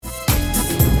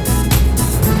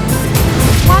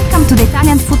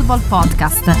Football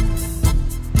Podcast.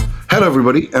 Hello,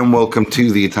 everybody, and welcome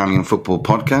to the Italian Football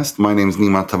Podcast. My name is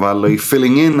Nima Tavallo,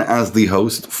 filling in as the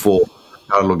host for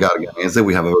Carlo Garganese.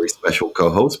 We have a very special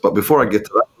co-host. But before I get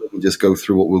to that, let me just go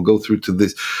through what we'll go through to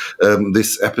this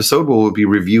episode, where we'll be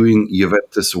reviewing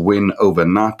Juventus' win over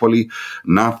Napoli.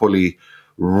 Napoli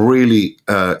really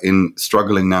in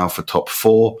struggling now for top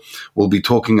four. We'll be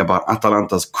talking about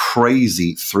Atalanta's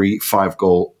crazy 3-5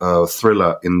 goal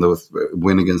thriller in the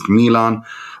win against Milan.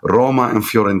 Roma and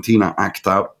Fiorentina act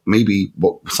out maybe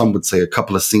what some would say a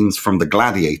couple of scenes from The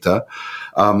Gladiator.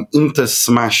 Inter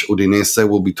smash Udinese.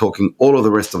 We'll be talking all of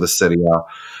the rest of the Serie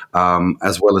A,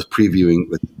 as well as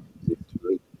previewing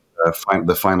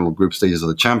the final group stages of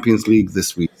the Champions League.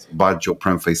 This week's Baggio,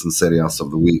 Prem-Face and Serie A's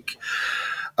of the week.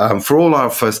 For all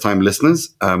our first-time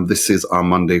listeners, this is our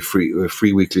Monday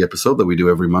free weekly episode that we do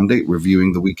every Monday,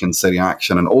 reviewing the weekend Serie A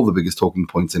action and all the biggest talking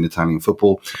points in Italian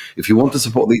football. If you want to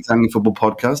support the Italian Football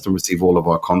Podcast and receive all of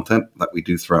our content that we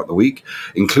do throughout the week,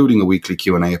 including a weekly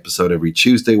Q&A episode every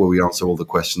Tuesday where we answer all the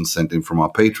questions sent in from our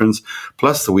patrons,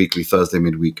 plus the weekly Thursday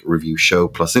midweek review show,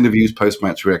 plus interviews,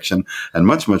 post-match reaction, and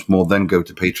much, much more, then go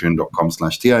to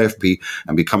patreon.com/TIFP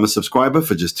and become a subscriber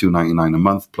for just $2.99 a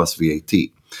month plus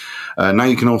VAT. Now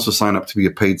you can also sign up to be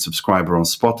a paid subscriber on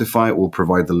Spotify. We'll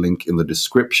provide the link in the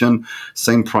description.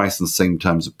 Same price and same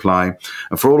terms apply.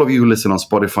 And for all of you who listen on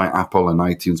Spotify, Apple, and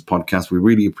iTunes podcasts, we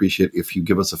really appreciate if you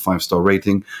give us a 5-star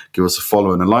rating, give us a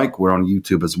follow and a like. We're on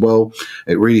YouTube as well.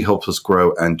 It really helps us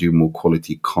grow and do more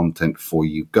quality content for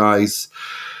you guys.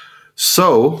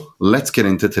 So let's get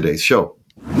into today's show.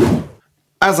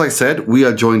 As I said, we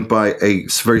are joined by a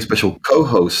very special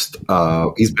co-host.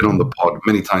 He's been on the pod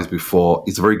many times before.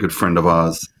 He's a very good friend of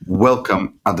ours.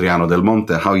 Welcome, Adriano Del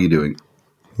Monte. How are you doing?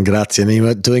 Grazie,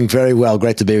 Nima. Doing very well.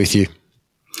 Great to be with you.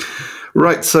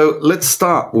 Right, so let's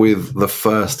start with the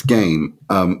first game.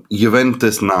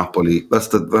 Juventus-Napoli.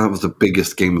 That was the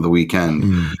biggest game of the weekend.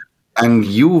 And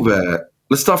Juve,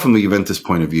 let's start from the Juventus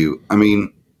point of view. I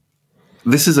mean,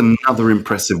 this is another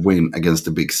impressive win against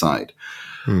a big side.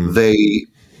 They've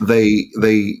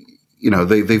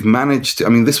managed to, I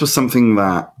mean, this was something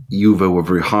that Juve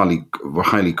were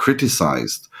highly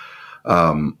criticized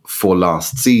for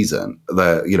last season.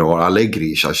 Or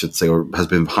Allegri, I should say, has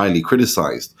been highly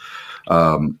criticized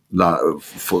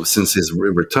since his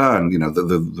return.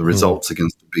 The results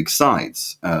against the big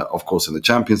sides, of course, in the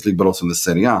Champions League, but also in the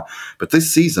Serie A. But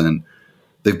this season,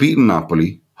 they've beaten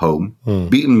Napoli home,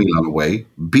 beaten Milan away,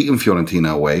 beaten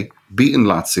Fiorentina away, beaten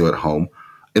Lazio at home.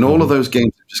 In all of those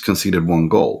games, they've just conceded one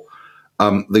goal.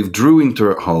 They've drew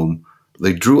Inter at home.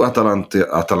 They drew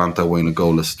Atalanta away in a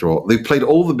goalless draw. They've played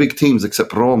all the big teams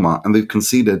except Roma, and they've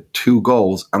conceded 2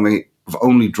 goals, and they've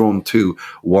only drawn 2,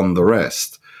 won the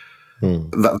rest.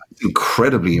 That's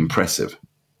incredibly impressive.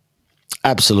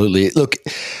 Absolutely. Look,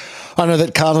 I know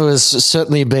that Carlo has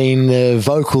certainly been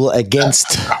vocal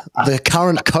against the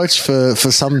current coach for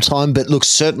some time, but look,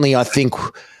 certainly I think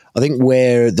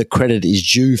where the credit is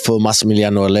due for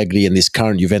Massimiliano Allegri and this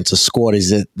current Juventus squad is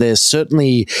that they're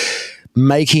certainly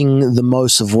making the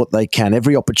most of what they can.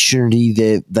 Every opportunity,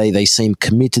 they seem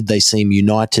committed, they seem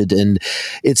united, and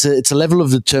it's a level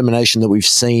of determination that we've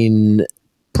seen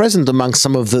present among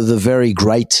some of the very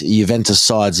great Juventus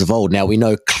sides of old. Now, we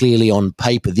know clearly on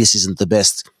paper this isn't the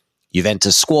best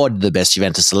Juventus squad, the best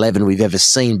Juventus 11 we've ever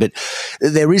seen, but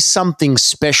there is something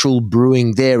special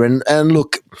brewing there. And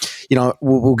look,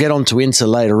 we'll get on to Inter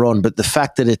later on, but the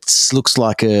fact that it looks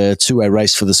like a two-way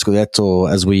race for the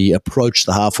Scudetto as we approach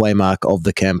the halfway mark of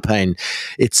the campaign,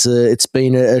 it's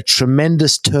been a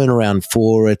tremendous turnaround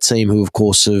for a team who, of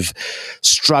course, have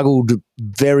struggled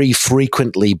very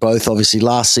frequently, both obviously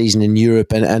last season in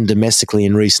Europe and domestically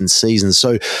in recent seasons.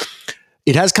 So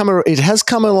It has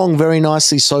come along very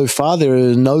nicely so far. There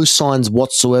are no signs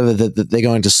whatsoever that they're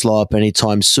going to slow up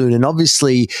anytime soon. And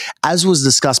obviously, as was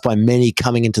discussed by many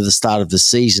coming into the start of the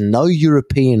season, no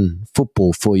European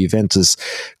football for Juventus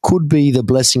could be the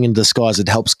blessing in disguise that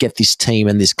helps get this team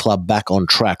and this club back on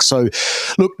track. So,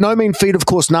 look, no mean feat, of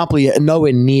course. Napoli are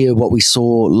nowhere near what we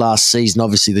saw last season.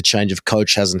 Obviously, the change of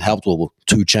coach hasn't helped. Well,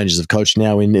 2 changes of coach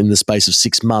now in the space of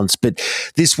 6 months. But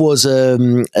this was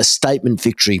a statement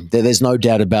victory. There's no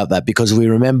doubt about that, because we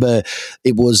remember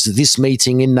it was this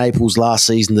meeting in Naples last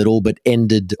season that all but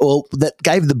ended, or that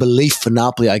gave the belief for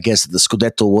Napoli, I guess, that the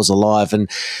Scudetto was alive. And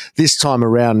this time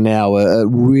around now, a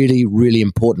really, really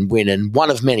important win, and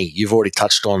one of many. You've already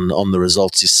touched on the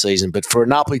results this season, but for a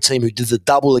Napoli team who did the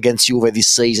double against Juve this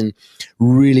season,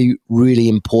 really, really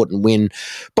important win,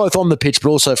 both on the pitch, but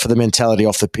also for the mentality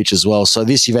off the pitch as well. So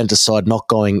this Juventus side not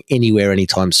going anywhere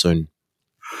anytime soon.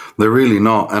 They're really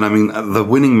not. And I mean, the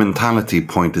winning mentality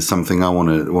point is something I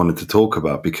wanted to talk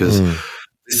about, because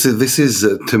this is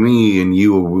to me and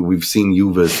you. We've seen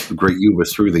great Juve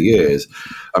through the years.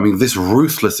 I mean, this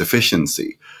ruthless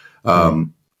efficiency.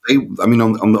 I mean,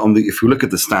 on the if you look at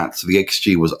the stats, the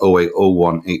XG was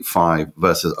 0.0185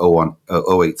 versus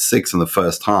 0.86 in the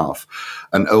first half,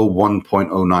 and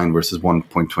 1.09 versus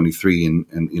 1.23,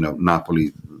 and Napoli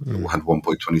had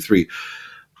 1.23.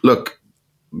 Look,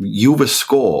 Juve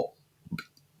score.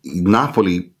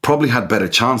 Napoli probably had better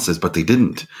chances, but they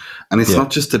didn't. And it's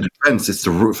not just the defense; it's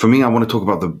for me. I want to talk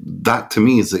about that. To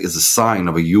me, is a sign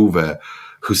of a Juve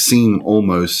who seem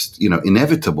almost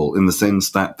inevitable, in the sense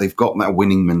that they've got that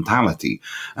winning mentality,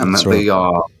 and that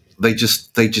they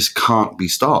just can't be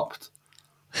stopped.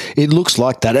 It looks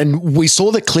like that. And we saw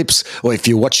the clips, or if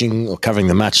you're watching or covering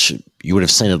the match, you would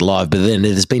have seen it live. But then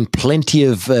there's been plenty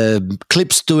of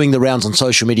clips doing the rounds on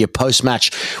social media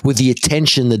post-match with the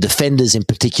attention the defenders in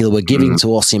particular were giving to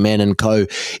Osimhen and co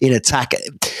in attack.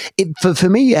 For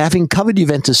me, having covered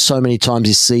Juventus so many times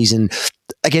this season,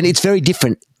 again, it's very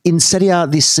different. In Serie A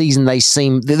this season,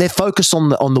 they're focused on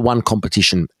the one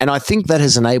competition. And I think that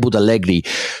has enabled Allegri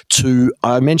to,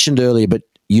 I mentioned earlier, but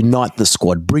unite the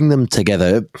squad, bring them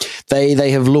together.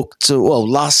 They have looked,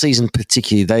 last season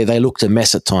particularly, they looked a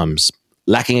mess at times,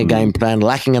 lacking a game plan,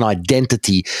 lacking an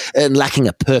identity, and lacking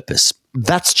a purpose.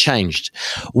 That's changed.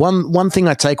 One thing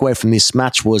I take away from this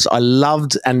match was I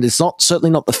loved, and it's certainly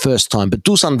not the first time, but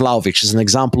Dusan Vlahovic is an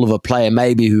example of a player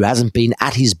maybe who hasn't been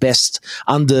at his best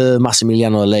under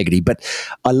Massimiliano Allegri. But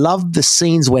I loved the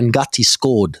scenes when Gatti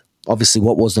scored. Obviously,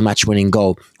 what was the match-winning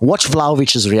goal? Watch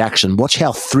Vlahovic's reaction. Watch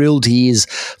how thrilled he is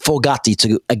for Gatti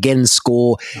to again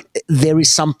score. There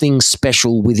is something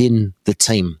special within the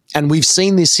team. And we've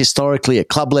seen this historically at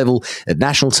club level, at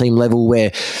national team level,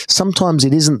 where sometimes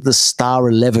it isn't the star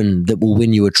 11 that will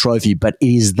win you a trophy, but it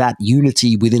is that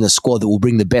unity within a squad that will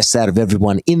bring the best out of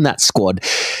everyone in that squad.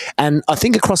 And I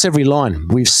think across every line,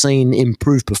 we've seen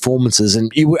improved performances.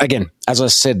 And again, as I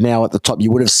said now at the top,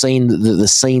 you would have seen the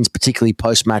scenes, particularly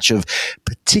post-match, of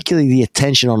particularly the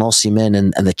attention on Osimhen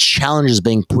and the challenges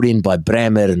being put in by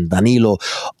Bremer and Danilo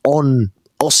on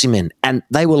Osimhen, and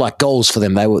they were like goals for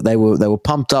them. They were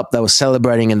pumped up, they were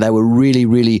celebrating, and they were really,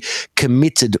 really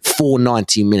committed for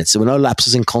 90 minutes. There were no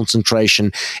lapses in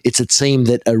concentration. It's a team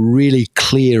that are really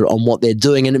clear on what they're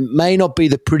doing, and it may not be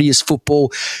the prettiest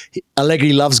football.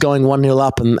 Allegri loves going 1-0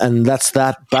 up, and that's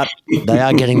that, but they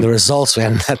are getting the results,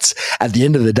 man. That's, at the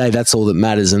end of the week, that's all that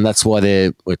matters, and that's why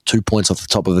we're 2 points off the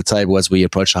top of the table as we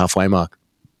approach the halfway mark.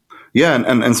 Yeah,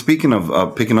 and speaking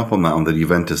of picking up on that, on the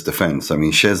Juventus defense, I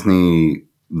mean, Szczesny,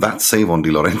 that save on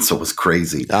Di Lorenzo was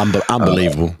crazy.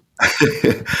 Unbelievable.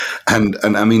 And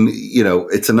I mean,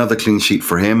 it's another clean sheet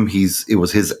for him. It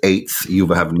was his 8th. Juve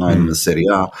have 9 in the Serie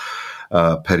A.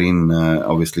 Perin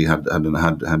obviously had the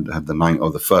 9th, or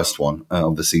the first one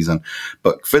of the season.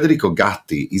 But Federico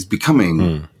Gatti is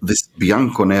becoming this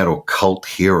Bianconero cult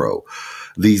hero.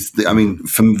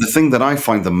 From the thing that I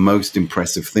find the most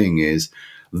impressive thing is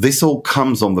this all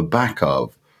comes on the back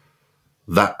of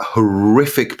that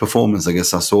horrific performance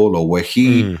against Sassuolo, where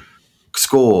he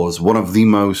scores one of the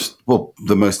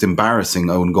most embarrassing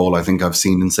own goal I think I've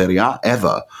seen in Serie A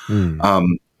ever. And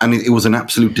it was an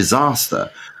absolute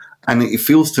disaster. And it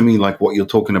feels to me like what you're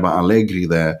talking about Allegri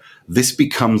there, this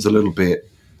becomes a little bit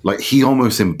like he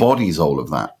almost embodies all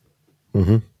of that.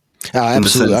 Mm-hmm.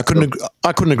 Absolutely.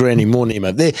 I couldn't agree any more,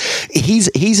 Nima.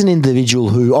 He's an individual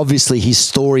who obviously his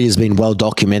story has been well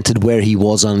documented, where he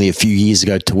was only a few years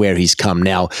ago to where he's come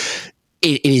now.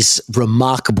 It is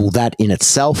remarkable that in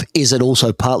itself. Is it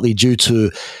also partly due to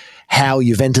how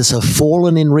Juventus have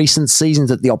fallen in recent seasons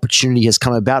that the opportunity has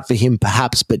come about for him,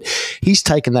 perhaps, but he's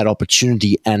taken that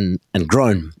opportunity and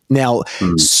grown. Now,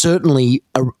 certainly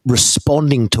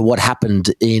responding to what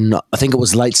happened in, I think it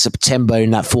was late September,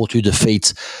 in that 4-2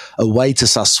 defeat away to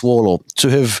Sassuolo, to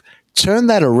have turned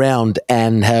that around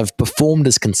and have performed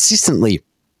as consistently,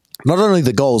 not only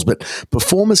the goals, but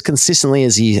perform as consistently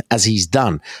as he's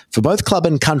done for both club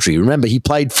and country. Remember, he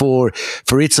played for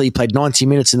Italy, played 90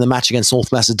 minutes in the match against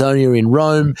North Macedonia in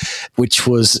Rome, which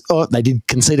was, they did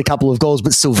concede a couple of goals,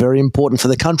 but still very important for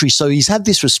the country. So he's had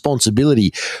this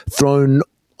responsibility thrown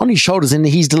on his shoulders, and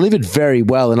he's delivered very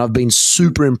well. And I've been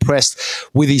super impressed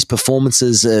with his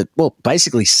performances,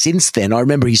 basically since then. I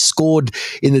remember he scored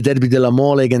in the Derby della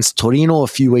Mole against Torino a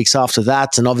few weeks after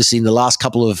that. And obviously in the last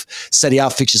couple of Serie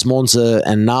A fixtures, Monza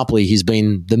and Napoli, he's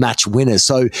been the match winner.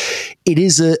 So it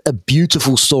is a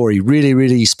beautiful story, really,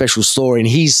 really special story. And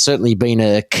he's certainly been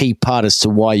a key part as to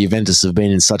why Juventus have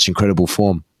been in such incredible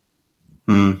form.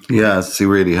 Yes, he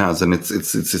really has, and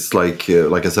it's like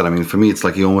I said. I mean, for me, it's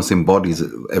like he almost embodies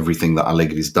everything that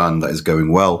Allegri's done that is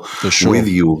going well For sure. with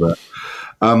Juve.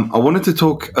 I wanted to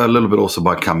talk a little bit also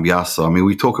about Cambiasso. I mean,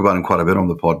 we talk about him quite a bit on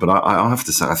the pod, but I have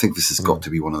to say, I think this has got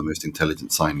to be one of the most intelligent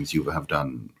signings Juve have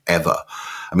done ever.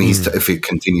 I mean, if it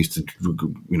continues to,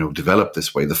 develop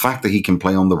this way, the fact that he can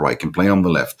play on the right, can play on the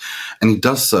left, and he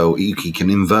does so, he can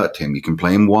invert him, he can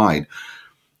play him wide.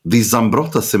 These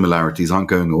Zambrotta similarities aren't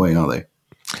going away, are they?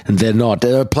 And they're not.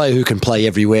 They're a player who can play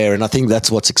everywhere, and I think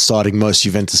that's what's exciting most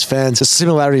Juventus fans. The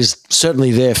similarity is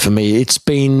certainly there for me. It's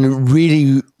been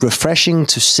really refreshing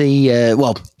to see.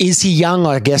 Is he young?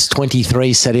 I guess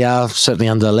 23, Serie A, certainly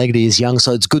under Allegri is young,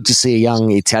 so it's good to see a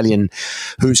young Italian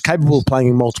who's capable of playing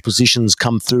in multiple positions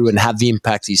come through and have the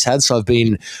impact he's had. So I've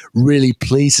been really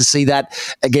pleased to see that.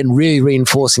 Again, really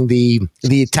reinforcing the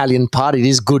Italian part. It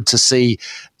is good to see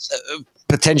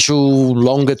potential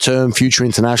longer-term future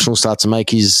international start to make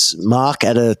his mark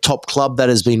at a top club. That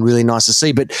has been really nice to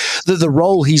see. But the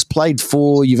role he's played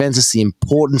for Juventus, the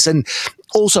importance, and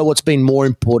also what's been more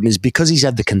important is because he's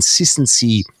had the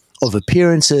consistency of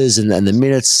appearances and the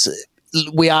minutes,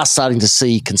 we are starting to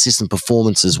see consistent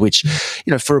performances, which,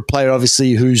 for a player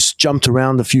obviously who's jumped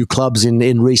around a few clubs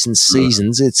in recent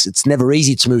seasons, it's never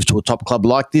easy to move to a top club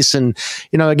like this. And,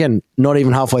 again, not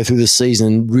even halfway through the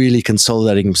season, really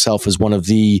consolidating himself as one of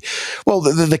the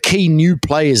key new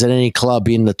players at any club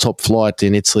in the top flight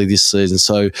in Italy this season.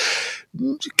 So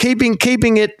keeping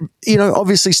it,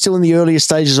 obviously still in the earlier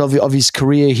stages of his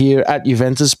career here at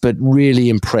Juventus, but really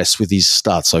impressed with his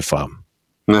start so far.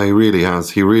 No, he really has.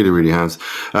 He really, really has.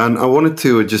 And I wanted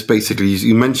to just basically,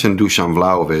 you mentioned Dusan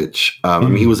Vlahovic. I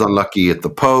mean, he was unlucky at the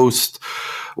post.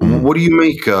 What do you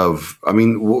make of, I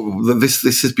mean, this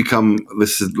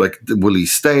is like, will he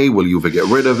stay? Will you ever get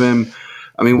rid of him?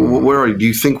 I mean, do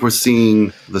you think we're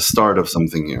seeing the start of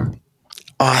something here?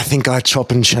 I think I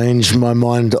chop and change my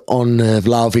mind on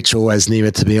Vlahovic always,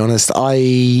 Nima, to be honest.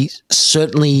 I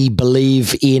certainly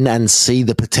believe in and see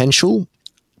the potential.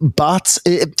 But,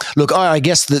 look, I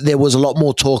guess that there was a lot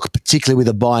more talk, particularly with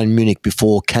the Bayern Munich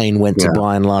before Kane went to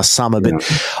Bayern last summer. But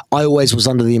I always was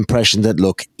under the impression that,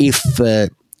 look, if,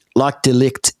 like De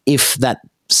Ligt, if that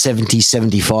 70,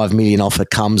 75 million offer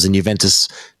comes and Juventus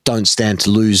don't stand to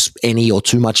lose any or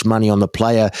too much money on the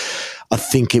player, I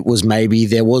think it was maybe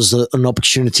there was an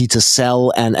opportunity to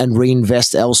sell and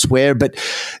reinvest elsewhere. But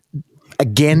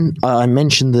again, I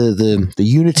mentioned the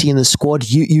unity in the squad.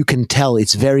 You can tell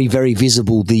it's very, very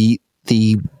visible. The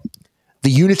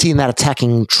unity in that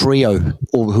attacking trio,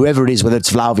 or whoever it is, whether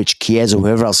it's Vlahovic, Chiesa, or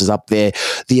whoever else is up there,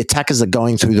 the attackers are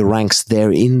going through the ranks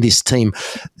there in this team.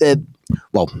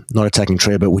 Not attacking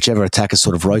trio, but whichever attackers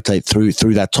sort of rotate through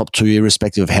that top two,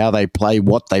 irrespective of how they play,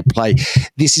 what they play.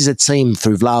 This is a team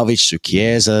through Vlahovic, through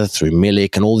Chiesa, through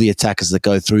Milik, and all the attackers that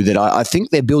go through that. I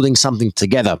think they're building something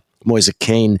together. Moise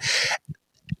Kean.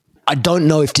 I don't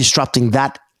know if disrupting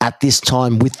that at this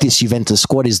time with this Juventus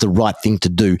squad is the right thing to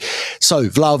do. So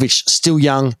Vlahovic, still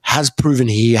young, has proven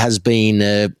he has been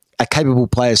a capable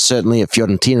player, certainly at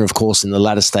Fiorentina, of course, in the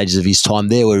latter stages of his time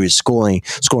there where he's scoring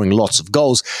lots of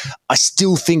goals. I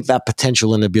still think that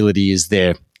potential and ability is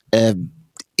there.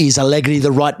 Is Allegri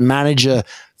the right manager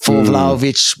for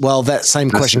Vlahovic? Well, that same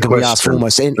question can be asked for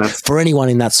almost for anyone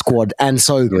in that squad. And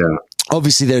so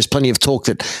obviously there's plenty of talk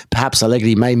that perhaps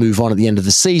Allegri may move on at the end of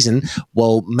the season.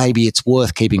 Well, maybe it's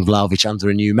worth keeping Vlahovic under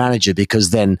a new manager because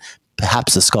then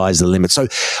perhaps the sky's the limit. So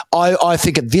I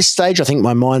think at this stage, I think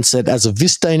my mindset as of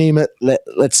this day, Nima,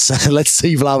 let's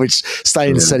see Vlahovic stay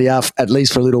in Serie A at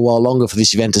least for a little while longer for this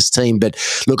Juventus team. But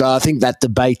look, I think that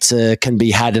debate can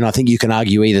be had, and I think you can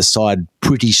argue either side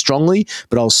pretty strongly,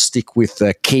 but I'll stick with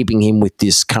keeping him with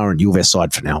this current Juve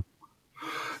side for now.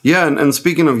 Yeah, and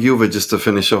speaking of Juve, just to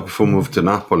finish up before we move to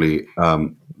Napoli,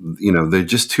 they're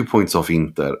just 2 points off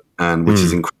Inter, and which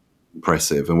is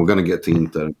impressive. And we're going to get to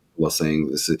Inter. Was saying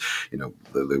this is,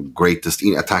 the greatest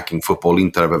attacking football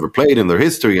Inter have ever played in their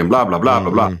history, and blah blah blah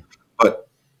blah blah. But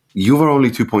Juve are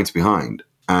only 2 points behind.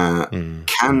 What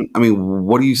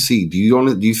do you see? Do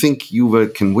you think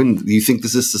Juve can win? Do you think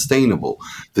this is sustainable?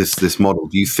 This model?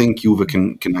 Do you think Juve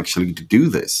can actually do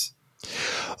this?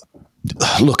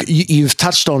 Look, you've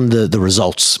touched on the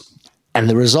results. And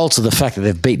the results are the fact that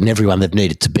they've beaten everyone they've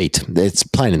needed to beat. It's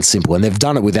plain and simple. And they've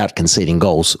done it without conceding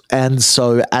goals. And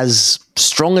so as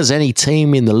strong as any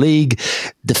team in the league,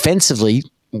 defensively,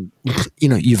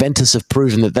 Juventus have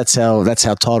proven that that's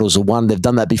how titles are won. They've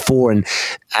done that before. And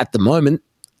at the moment,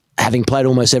 having played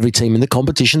almost every team in the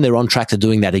competition, they're on track to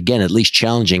doing that again, at least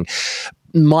challenging.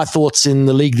 My thoughts in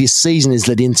the league this season is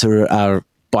that Inter are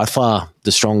by far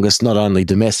the strongest, not only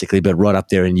domestically, but right up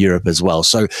there in Europe as well.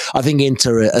 So I think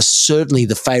Inter are certainly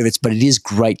the favourites, but it is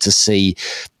great to see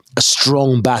a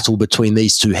strong battle between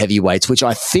these two heavyweights, which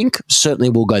I think certainly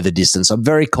will go the distance. I'm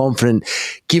very confident,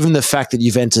 given the fact that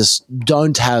Juventus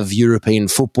don't have European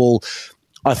football.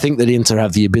 I think that Inter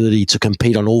have the ability to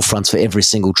compete on all fronts for every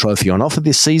single trophy on offer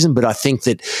this season. But I think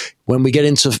that when we get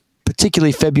into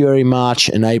particularly February, March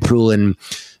and April and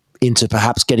into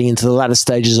perhaps getting into the latter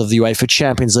stages of the UEFA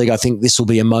Champions League, I think this will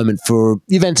be a moment for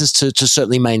Juventus to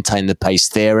certainly maintain the pace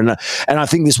there. And I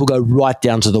think this will go right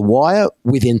down to the wire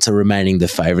with Inter remaining the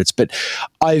favourites. But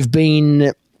I've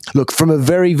been, look, from a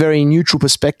very, very neutral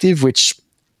perspective, which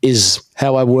is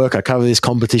how I work. I cover this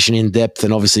competition in depth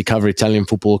and obviously cover Italian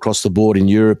football across the board in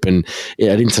Europe and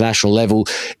at international level.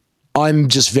 I'm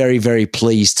just very, very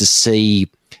pleased to see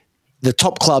the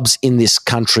top clubs in this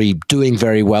country doing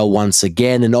very well once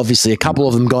again, and obviously a couple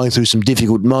of them going through some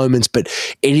difficult moments, but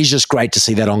it is just great to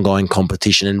see that ongoing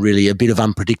competition and really a bit of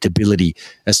unpredictability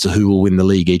as to who will win the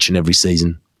league each and every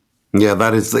season. Yeah,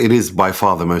 it is by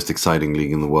far the most exciting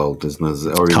league in the world, isn't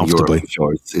it? Or in Europe,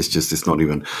 sure. It's not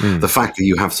even the fact that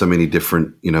you have so many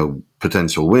different,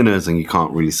 potential winners, and you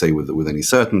can't really say with any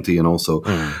certainty, and also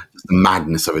the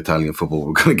madness of Italian football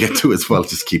we're going to get to as well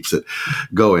just keeps it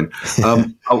going. I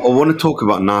want to talk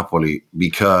about Napoli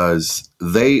because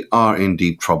they are in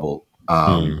deep trouble,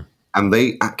 and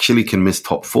they actually can miss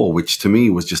top four, which to me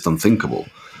was just unthinkable.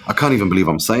 I can't even believe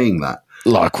I'm saying that.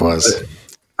 Likewise.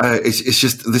 It's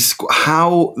just this.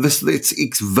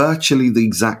 It's virtually the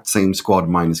exact same squad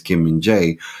minus Kim and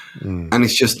Jae, and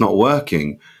it's just not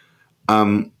working.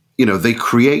 They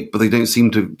create, but they don't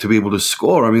seem to be able to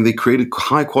score. I mean, they created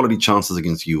high quality chances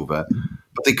against Juve, but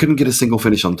they couldn't get a single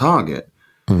finish on target.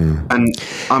 And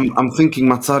I'm thinking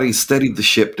Mazzari steadied the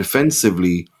ship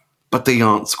defensively, but they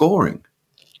aren't scoring.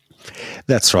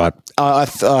 That's right.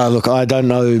 Look, I don't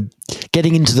know.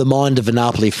 Getting into the mind of a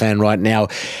Napoli fan right now,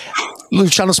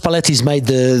 Luciano Spalletti's made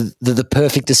the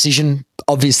perfect decision.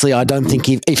 Obviously, I don't think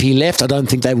if he left, I don't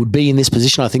think they would be in this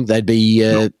position. I think they'd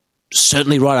be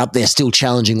certainly right up there, still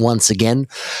challenging once again.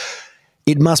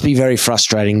 It must be very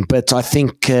frustrating, but I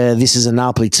think this is a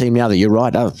Napoli team now that you're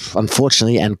right.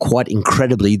 Unfortunately, and quite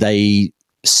incredibly, they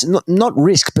not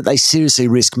risk, but they seriously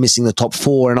risk missing the top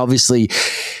four. And obviously,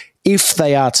 if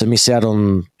they are to miss out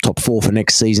on top four for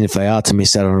next season, if they are to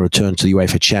miss out on a return to the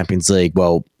UEFA Champions League,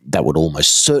 well, that would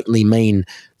almost certainly mean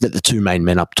that the two main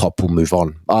men up top will move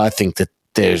on. I think that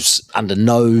there's under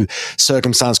no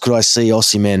circumstance could I see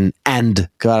Osimhen and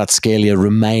Kvaratskhelia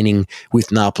remaining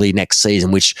with Napoli next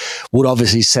season, which would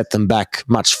obviously set them back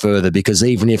much further, because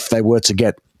even if they were to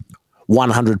get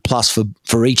 100 plus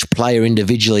for each player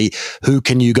individually, who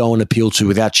can you go and appeal to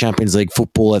without Champions League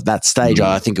football at that stage?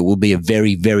 I think it will be a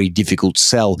very, very difficult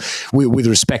sell, with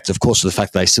respect, of course, to the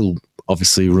fact they still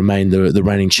obviously remain the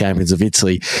reigning champions of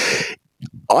Italy.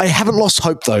 I haven't lost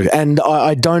hope, though, and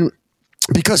I don't,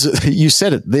 because you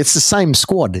said it, it's the same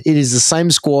squad. It is the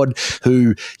same squad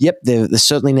who, yep, they're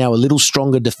certainly now a little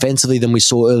stronger defensively than we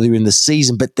saw earlier in the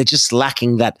season, but they're just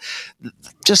lacking that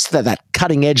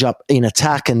cutting edge up in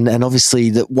attack, and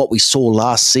obviously what we saw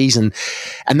last season.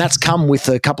 And that's come with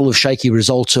a couple of shaky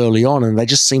results early on, and they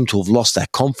just seem to have lost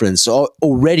that confidence.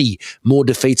 Already more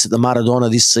defeats at the Maradona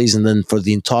this season than for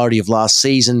the entirety of last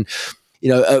season.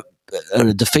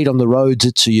 A defeat on the road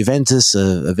to Juventus,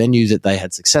 a venue that they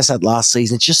had success at last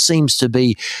season. It just seems to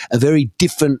be a very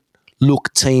different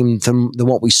look team than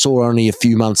what we saw only a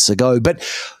few months ago. But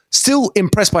still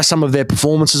impressed by some of their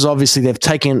performances. Obviously, they've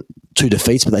taken 2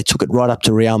 defeats, but they took it right up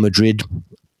to Real Madrid.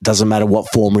 Doesn't matter what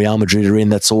form Real Madrid are in,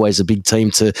 that's always a big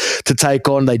team to take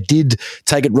on. They did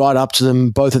take it right up to them,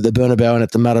 both at the Bernabeu and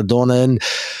at the Maradona. And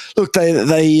look,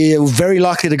 they are very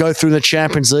likely to go through the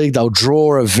Champions League. They'll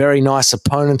draw a very nice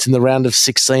opponent in the round of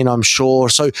 16, I'm sure.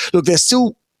 So, look, there's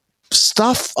still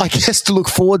stuff, I guess, to look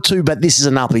forward to, but this is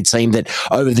a Napoli team that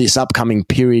over this upcoming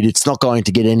period, it's not going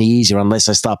to get any easier unless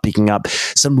they start picking up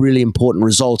some really important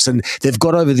results. And they've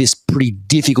got over this pretty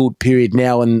difficult period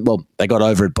now, and well, they got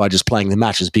over it by just playing the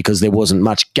matches because there wasn't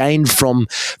much gained from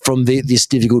this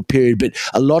difficult period, but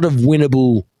a lot of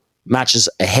winnable matches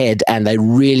ahead, and they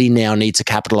really now need to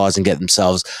capitalise and get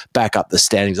themselves back up the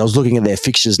standings. I was looking at their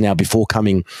fixtures now before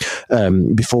we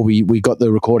got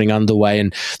the recording underway,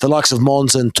 and the likes of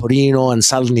Monza and Torino and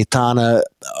Salernitana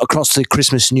across the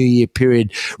Christmas New Year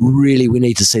period, really we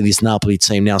need to see this Napoli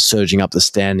team now surging up the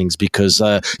standings, because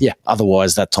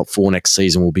otherwise that top 4 next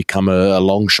season will become a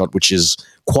long shot, which is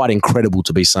quite incredible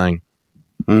to be saying.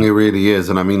 It really is.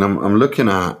 And I mean, I'm looking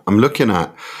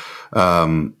at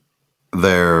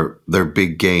their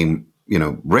big game,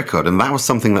 record, and that was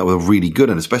something that were really good,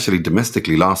 and especially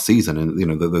domestically last season, and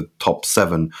the top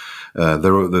seven,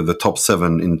 the top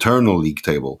seven internal league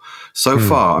table so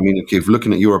far. I mean, if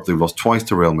looking at Europe, they've lost twice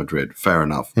to Real Madrid, fair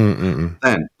enough.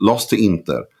 Then lost to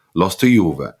Inter, lost to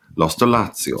Juve, lost to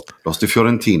Lazio, lost to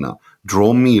Fiorentina,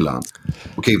 draw Milan.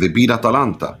 Okay, they beat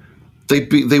Atalanta.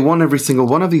 They won every single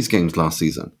one of these games last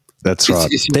season. That's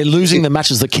right. They're losing the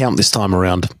matches that count this time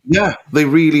around. Yeah, they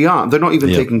really are. They're not even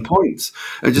taking points.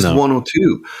 Just one or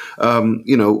two.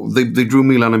 They drew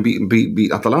Milan and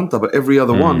beat Atalanta, but every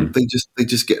other one, they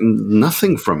just get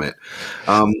nothing from it.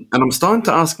 And I'm starting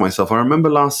to ask myself. I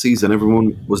remember last season,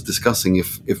 everyone was discussing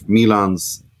if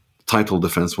Milan's title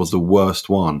defense was the worst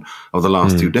one of the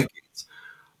last 2 decades.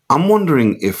 I'm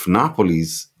wondering if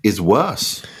Napoli's is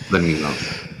worse than Milan.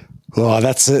 Well,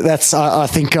 that's. I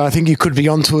think you could be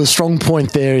onto a strong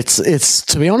point there. It's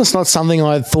to be honest not something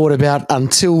I'd thought about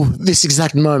until this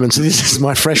exact moment. So this is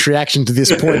my fresh reaction to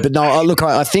this point. But no, look,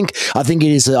 I think it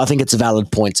is. I think it's a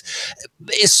valid point,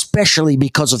 especially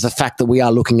because of the fact that we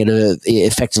are looking at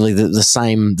effectively the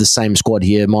same squad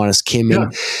here minus Kim.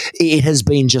 And it has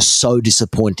been just so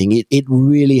disappointing. It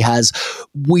really has.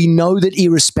 We know that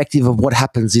irrespective of what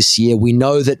happens this year, we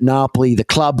know that Napoli, the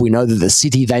club, we know that the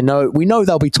city, we know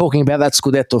they'll be talking about that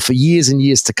Scudetto for years and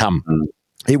years to come.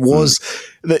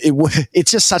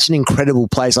 It's just such an incredible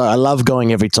place. I love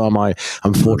going every time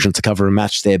I'm fortunate to cover a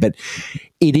match there, but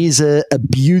it is a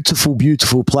beautiful,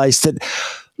 beautiful place that,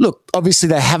 look, obviously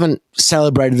they haven't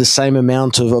celebrated the same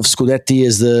amount of Scudetti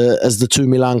as the two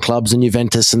Milan clubs and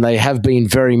Juventus, and they have been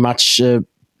very much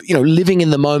living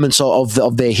in the moments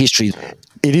of their history.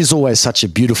 It is always such a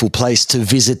beautiful place to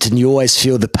visit, and you always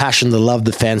feel the passion, the love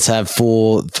the fans have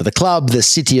for the club, the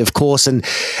city, of course. And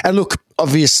look,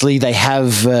 obviously they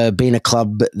have been a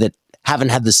club that haven't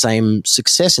had the same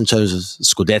success in terms of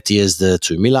Scudetti as the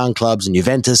two Milan clubs and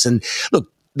Juventus. And look,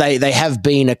 they have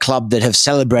been a club that have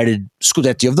celebrated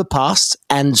Scudetti of the past,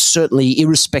 and certainly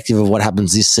irrespective of what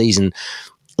happens this season,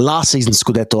 last season's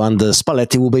Scudetto under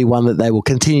Spalletti will be one that they will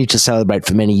continue to celebrate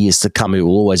for many years to come. It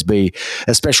will always be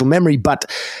a special memory, but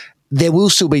there will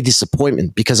still be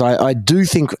disappointment because I do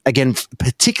think, again,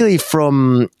 particularly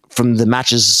from the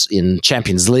matches in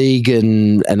Champions League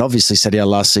and obviously Serie A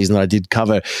last season that I did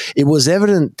cover, it was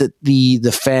evident that the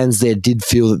fans there did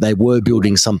feel that they were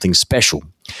building something special.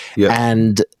 Yeah.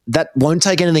 And that won't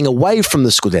take anything away from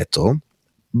the Scudetto,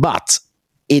 but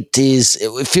it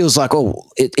feels like,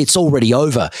 it's already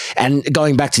over. And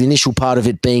going back to the initial part of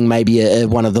it being maybe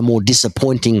one of the more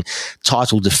disappointing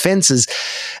title defenses,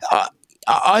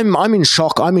 I'm in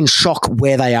shock. I'm in shock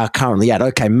where they are currently at.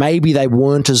 Okay, maybe they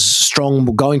weren't as strong,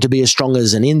 going to be as strong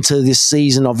as an Inter this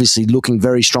season, obviously looking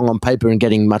very strong on paper and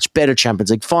getting much better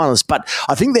Champions League finalists. But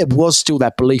I think there was still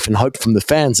that belief and hope from the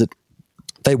fans that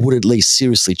they would at least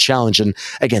seriously challenge. And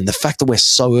again, the fact that we're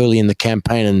so early in the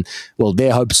campaign and, well,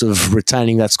 their hopes of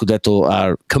retaining that Scudetto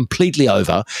are completely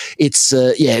over.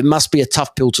 It must be a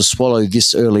tough pill to swallow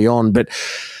this early on. But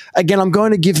again, I'm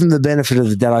going to give them the benefit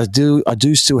of the doubt. I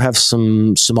do still have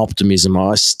some optimism.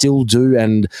 I still do.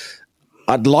 And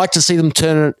I'd like to see them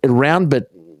turn it around, but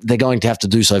they're going to have to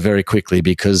do so very quickly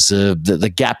because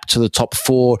the gap to the top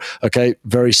four, okay,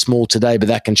 very small today, but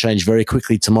that can change very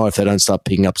quickly tomorrow if they don't start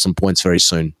picking up some points very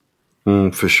soon.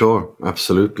 For sure,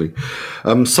 absolutely.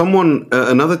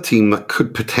 Another team that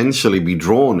could potentially be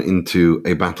drawn into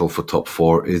a battle for top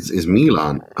four is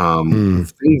Milan.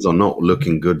 Things are not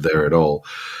looking good there at all.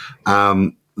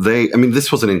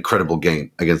 This was an incredible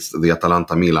game against the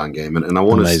Atalanta-Milan game, and I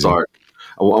want to start.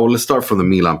 Let's start from the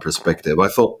Milan perspective. I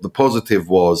thought the positive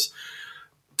was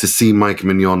to see Mike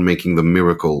Mignon making the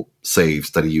miracle saves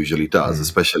that he usually does,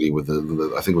 especially with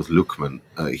the I think it was Lukman.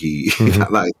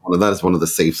 That is one of the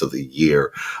saves of the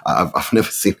year. I've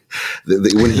never seen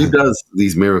when he does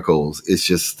these miracles. It's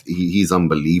just he's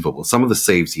unbelievable. Some of the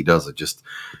saves he does are just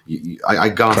I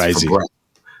gasp crazy. For breath.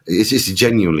 It's just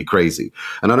genuinely crazy,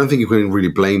 and I don't think you can really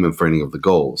blame him for any of the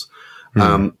goals.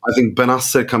 I think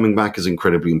Benasser coming back is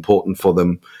incredibly important for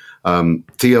them.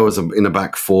 Theo in a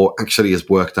back four actually has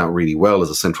worked out really well as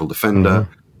a central defender.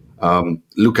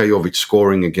 Luka Jovic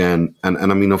scoring again, and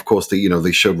I mean, of course,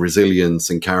 they showed resilience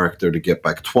and character to get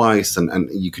back twice, and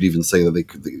you could even say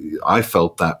that I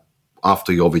felt that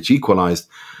after Jovic equalized,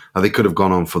 they could have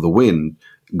gone on for the win,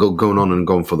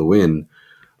 gone for the win.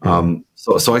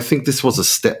 So I think this was a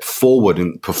step forward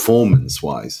in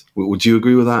performance-wise. Would you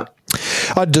agree with that?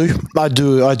 I do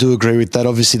agree with that.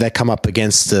 Obviously, they come up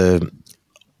against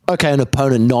okay, an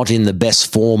opponent not in the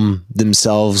best form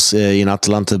themselves in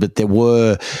Atalanta, but there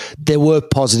were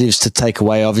positives to take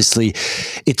away. Obviously,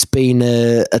 it's been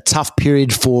a tough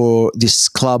period for this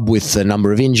club with a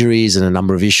number of injuries and a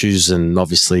number of issues, and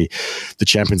obviously the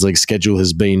Champions League schedule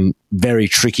has been very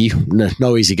tricky.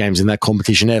 No easy games in that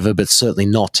competition ever, but certainly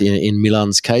not in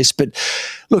Milan's case. But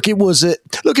look, it was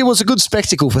a good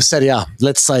spectacle for Serie A.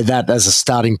 Let's say that as a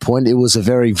starting point. It was a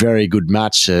very, very good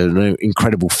match, an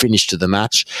incredible finish to the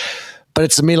match. But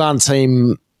it's a Milan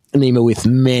team, Nima, with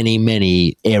many,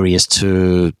 many areas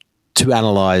to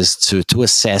analyse, to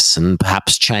assess, and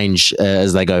perhaps change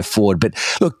as they go forward. But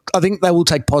look, I think they will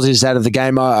take positives out of the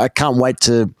game. I can't wait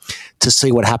to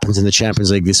see what happens in the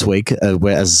Champions League this week,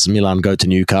 as Milan go to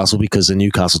Newcastle, because a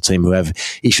Newcastle team who have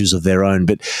issues of their own.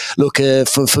 But look,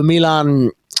 for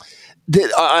Milan,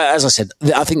 as I said,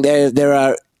 I think there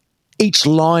are each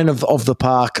line of the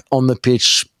park, on the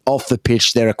pitch, off the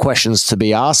pitch, there are questions to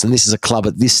be asked, and this is a club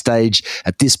at this stage,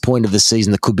 at this point of the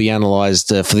season, that could be analysed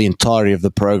for the entirety of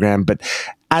the program. But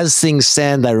as things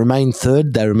stand, they remain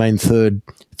third. They remain third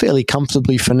fairly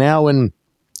comfortably for now, and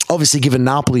obviously, given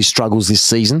Napoli's struggles this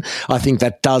season, I think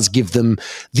that does give them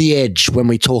the edge when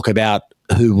we talk about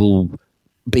who will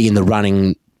be in the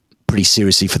running pretty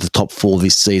seriously for the top four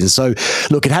this season. So,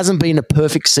 look, it hasn't been a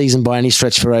perfect season by any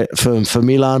stretch for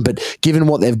Milan, but given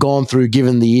what they've gone through,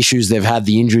 given the issues they've had,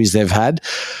 the injuries they've had,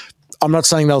 I'm not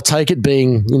saying they'll take it,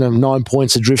 being 9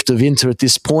 points adrift of Inter at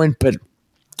this point, but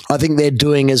I think they're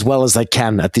doing as well as they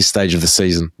can at this stage of the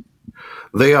season.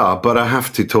 They are, but I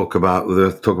have to talk about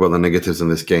the negatives in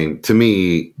this game. To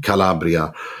me,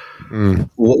 Calabria,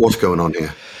 what's going on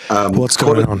here? What's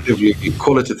going on?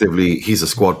 Qualitatively, he's a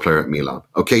squad player at Milan.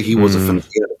 Okay, he was he had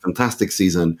a fantastic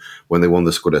season when they won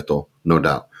the Scudetto, no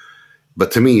doubt.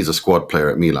 But to me, he's a squad player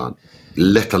at Milan,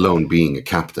 let alone being a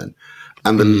captain.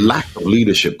 And the lack of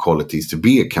leadership qualities to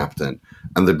be a captain,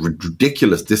 and the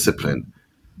ridiculous discipline.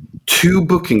 2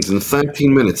 bookings in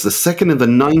 13 minutes, the second in the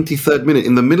 93rd minute,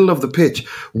 in the middle of the pitch,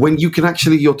 when your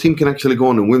team can actually go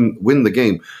on and win the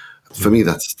game. For me,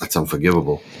 that's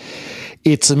unforgivable.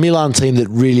 It's a Milan team that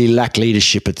really lack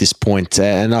leadership at this point,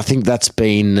 and I think that's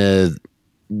been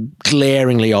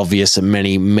glaringly obvious at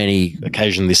many, many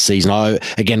occasions this season.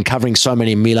 Again, covering so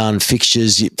many Milan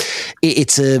fixtures,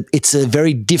 it's a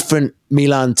very different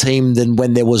Milan team than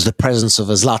when there was the presence of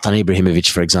a Zlatan Ibrahimovic,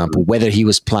 for example, whether he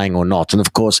was playing or not. And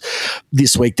of course,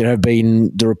 this week there have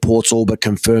been the reports all but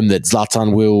confirmed that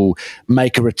Zlatan will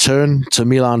make a return to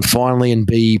Milan finally and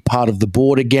be part of the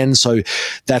board again. So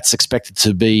that's expected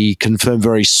to be confirmed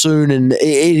very soon. And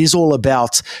it is all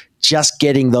about just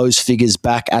getting those figures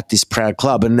back at this proud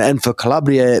club. And for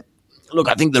Calabria, look,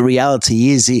 I think the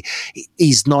reality is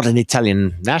he's not an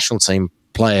Italian national team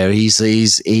player.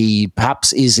 He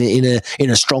perhaps is in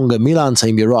a stronger Milan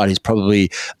team. You're right. He's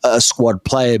probably a squad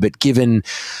player, but given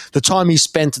the time he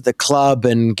spent at the club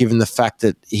and given the fact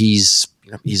that he's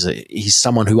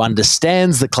someone who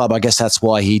understands the club, I guess that's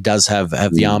why he does have the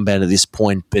armband at this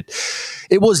point. But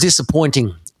it was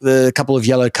disappointing. A couple of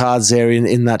yellow cards there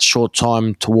in that short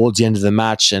time towards the end of the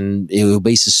match, and he will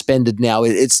be suspended now.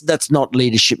 That's not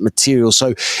leadership material.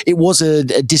 So it was a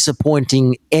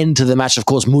disappointing end to the match. Of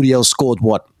course, Muriel scored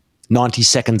 90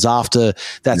 seconds after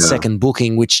that second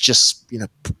booking, which just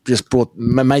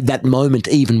made that moment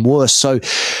even worse. So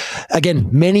again,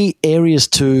 many areas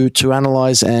to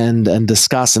analyze and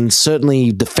discuss, and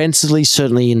certainly defensively,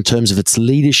 certainly in terms of its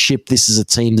leadership, this is a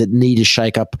team that need a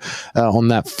shake up on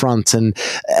that front. And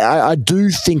I do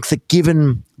think that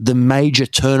given the major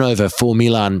turnover for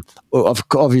Milan,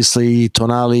 obviously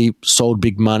Tonali sold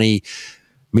big money.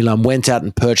 Milan went out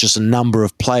and purchased a number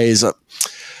of players.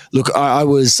 Look, I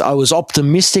was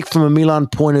optimistic from a Milan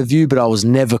point of view, but I was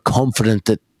never confident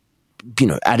that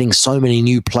adding so many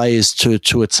new players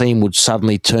to a team would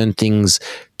suddenly turn things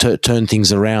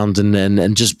around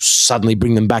and just suddenly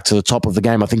bring them back to the top of the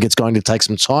game. I think it's going to take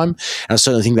some time, and I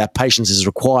certainly think that patience is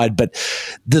required. But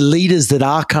the leaders that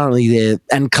are currently there,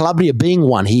 and Calabria being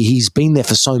one, he's been there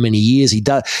for so many years.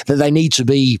 That they need to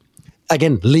be,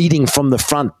 again, leading from the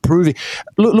front, proving.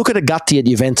 Look at Agatti at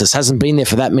Juventus. Hasn't been there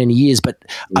for that many years, but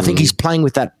I think he's playing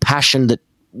with that passion, that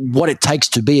what it takes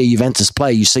to be a Juventus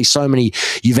player. You see so many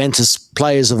Juventus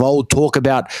players of old talk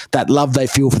about that love they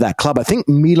feel for that club. I think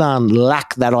Milan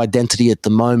lack that identity at the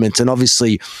moment, and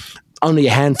obviously only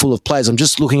a handful of players. I'm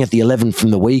just looking at the 11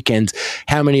 from the weekend.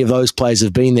 How many of those players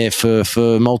have been there for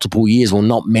multiple years? Well,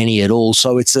 not many at all.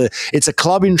 So it's a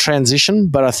club in transition,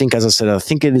 but I think, as I said, I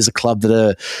think it is a club that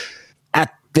are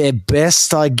at their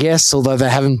best, I guess, although they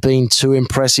haven't been too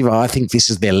impressive. I think this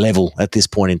is their level at this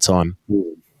point in time.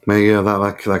 Yeah,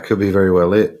 that could be very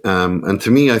well it. And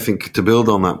to me, I think to build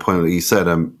on that point that you said,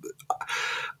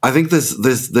 I think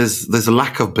there's a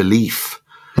lack of belief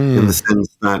in the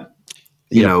sense that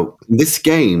you know, in this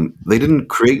game, they didn't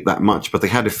create that much, but they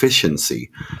had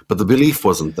efficiency. But the belief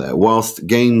wasn't there. Whilst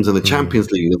games in the Champions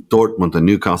League, Dortmund and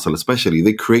Newcastle especially,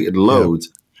 they created loads.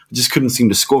 Just couldn't seem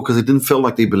to score because they didn't feel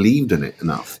like they believed in it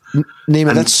enough.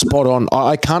 Nima, that's spot on.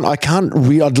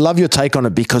 I'd love your take on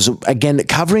it because, again,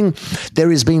 there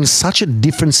has been such a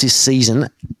difference this season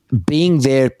being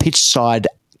there pitch side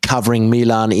covering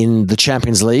Milan in the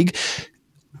Champions League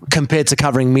compared to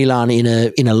covering Milan in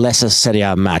a lesser Serie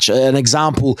A match. An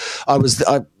example,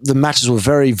 the matches were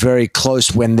very, very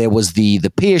close when there was the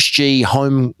PSG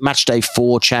home match day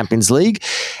 4 Champions League,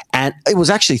 and it was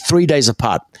actually 3 days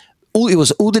apart. It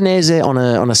was Udinese on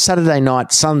a Saturday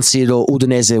night, San Siro.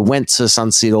 Udinese went to San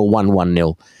Siro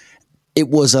 1-0. It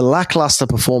was a lackluster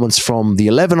performance from the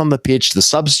 11 on the pitch, the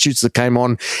substitutes that came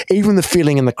on, even the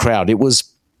feeling in the crowd. There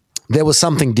was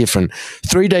something different.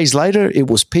 3 days later, it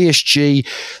was PSG.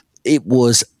 It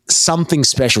was something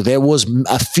special. There was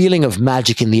a feeling of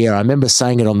magic in the air. I remember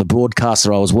saying it on the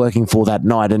broadcaster I was working for that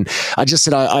night, and I just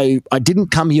said I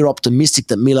didn't come here optimistic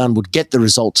that Milan would get the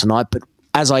result tonight, but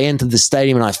as I entered the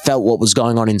stadium and I felt what was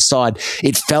going on inside,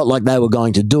 it felt like they were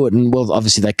going to do it. And, well,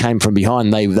 obviously they came from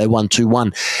behind. They won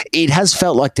 2-1. It has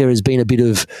felt like there has been a bit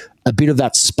of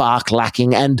that spark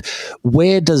lacking. And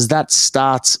where does that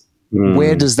start?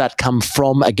 Where does that come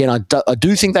from? Again, I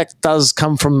do think that does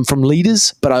come from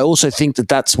leaders, but I also think that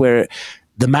that's where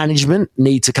the management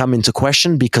need to come into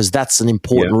question because that's an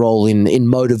important role in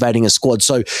motivating a squad.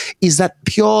 So is that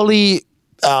purely...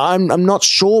 I'm not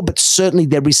sure, but certainly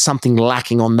there is something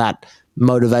lacking on that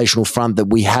motivational front that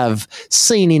we have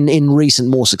seen in recent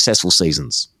more successful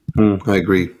seasons. I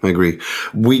agree.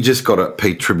 We just got to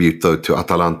pay tribute, though, to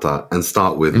Atalanta and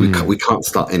start with, we can't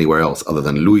start anywhere else other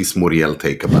than Luis Muriel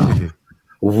take a bow.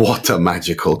 What a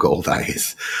magical goal that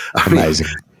is. Amazing.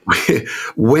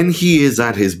 When he is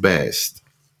at his best,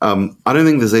 I don't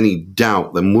think there's any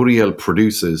doubt that Muriel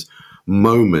produces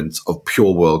moments of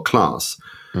pure world class.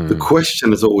 The question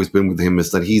has always been with him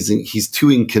is that he's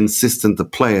too inconsistent a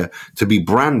player to be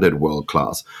branded world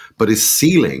class, but his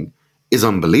ceiling is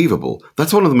unbelievable.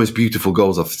 That's one of the most beautiful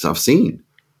goals I've seen.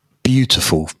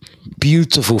 Beautiful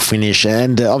finish,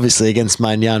 and obviously against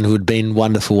Maignan, who had been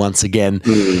wonderful once again.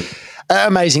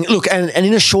 Amazing. Look, and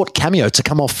in a short cameo to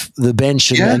come off the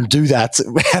bench and do that,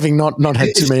 having not had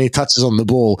too many touches on the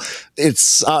ball,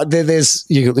 it's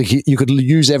you could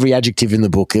use every adjective in the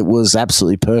book. It was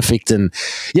absolutely perfect, and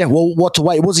what to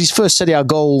wait? It was his first Serie A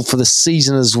goal for the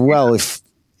season as well.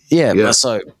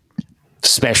 So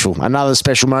special, another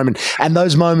special moment, and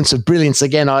those moments of brilliance.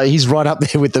 Again, he's right up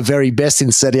there with the very best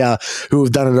in Serie A who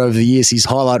have done it over the years. His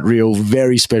highlight reel,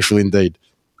 very special indeed.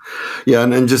 Yeah,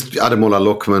 and just Ademola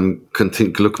Lookman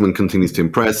continues to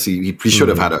impress. He should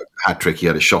have had a hat trick. He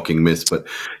had a shocking miss, but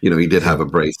he did have a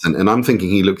brace. And I'm thinking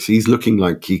he's looking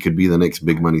like he could be the next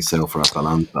big money sale for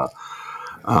Atalanta.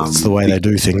 That's the way they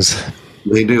do things.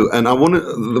 They do. And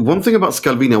the one thing about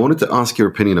Scalvini, I wanted to ask your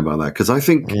opinion about that because I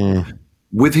think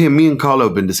with him, me and Carlo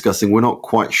have been discussing. We're not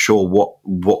quite sure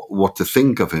what to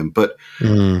think of him, but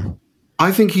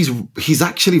I think he's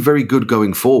actually very good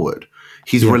going forward.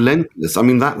 He's relentless. I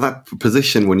mean, that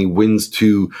position when he wins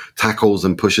 2 tackles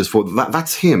and pushes forward,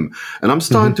 that's him. And I'm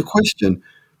starting to question,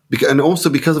 and also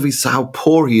because of how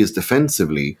poor he is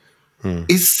defensively,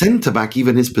 is centre-back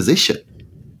even his position?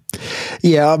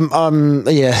 Yeah,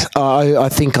 I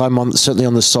think I'm certainly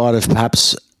on the side of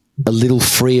perhaps a little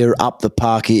freer up the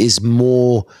park is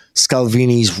more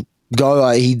Scalvini's go.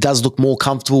 He does look more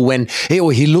comfortable when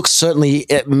he looks certainly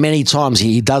many times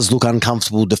he does look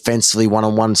uncomfortable defensively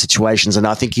one-on-one situations, and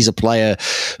I think he's a player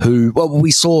who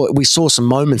we saw some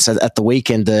moments at the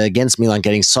weekend against Milan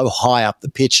getting so high up the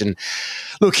pitch, and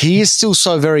look, he is still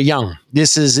so very young.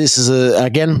 This is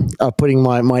again putting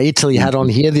my Italy hat on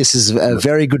here. This is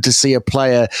very good to see a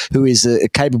player who is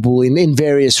capable in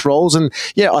various roles, and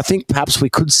I think perhaps we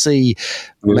could see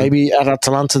maybe at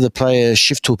Atalanta the player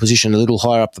shift to a position a little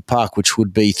higher up the park, which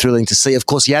would be thrilling to see. Of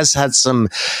course, he has had some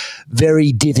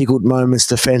very difficult moments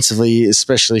defensively,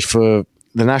 especially for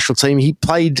the national team. He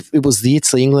played, it was the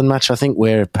Italy-England match, I think,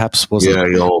 where perhaps wasn't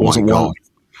one.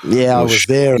 Yeah, I was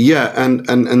there. Yeah,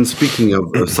 and speaking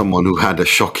of someone who had a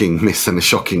shocking miss and a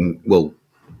shocking,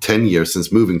 10 years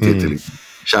since moving to Italy,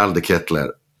 Charles de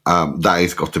Ketelaere, that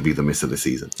has got to be the miss of the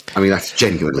season. I mean, that's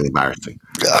genuinely embarrassing.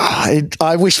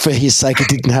 I wish for his sake it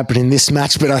didn't happen in this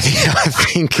match, but I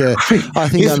think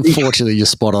unfortunately you're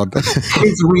spot on.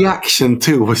 His reaction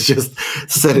too was just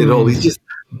said it all. He's just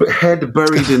head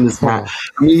buried in his hat.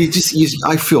 I mean,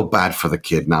 I feel bad for the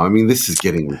kid now. I mean, this is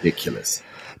getting ridiculous.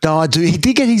 No, I do. He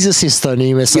did get his assist, though,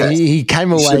 Nima, so yes. he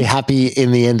came away happy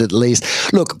in the end, at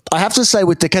least. Look, I have to say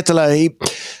with De Ketelaere,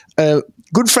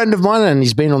 good friend of mine, and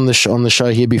he's been on the show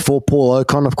here before, Paul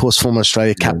Ocon, of course, former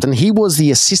Australia captain. He was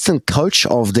the assistant coach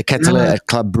of De Ketelaere at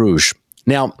Club Brugge.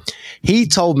 Now, he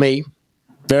told me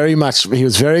very much, he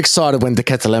was very excited when De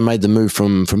Ketelaere made the move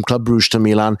from Club Brugge to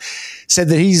Milan, said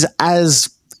that he's as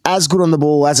good on the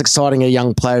ball, as exciting a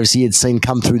young player as he had seen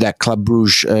come through that Club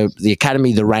Brugge, the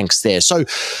academy, the ranks there. So,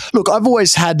 look, I've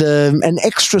always had an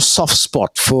extra soft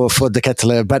spot for De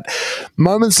Ketelaere, but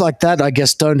moments like that, I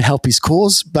guess, don't help his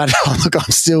cause. But look,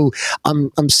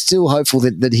 I'm still hopeful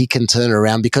that he can turn it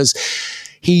around, because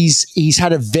he's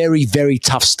had a very, very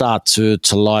tough start to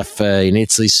life in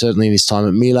Italy, certainly in his time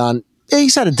at Milan.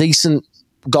 He's had a decent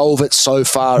go of it so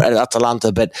far at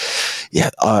Atalanta, but yeah,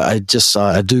 I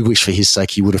do wish for his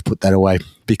sake he would have put that away,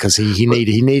 because he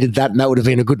needed that, and that would have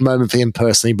been a good moment for him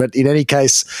personally. But in any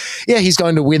case, yeah, he's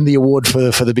going to win the award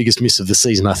for the biggest miss of the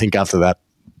season, I think, after that.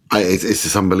 It's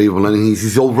just unbelievable, and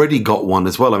he's already got one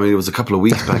as well. I mean, it was a couple of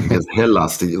weeks back against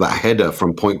Hellas, that header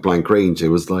from point blank range. It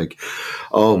was like,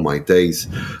 oh my days.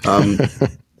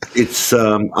 It's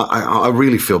I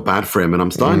really feel bad for him, and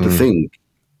I'm starting to think,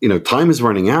 time is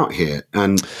running out here,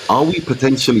 and are we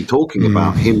potentially talking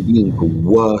about him being the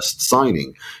worst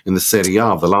signing in the Serie A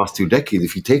of the last 2 decades,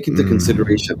 if you take into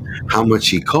consideration how much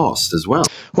he cost as well?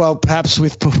 Well, perhaps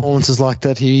with performances like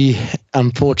that, he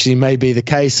unfortunately may be the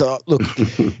case. Look,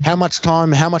 how much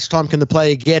time can the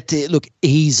player get? Look,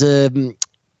 he's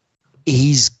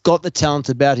got the talent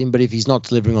about him, but if he's not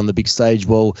delivering on the big stage,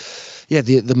 well, yeah,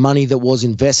 the money that was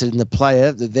invested in the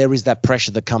player, there is that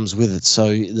pressure that comes with it.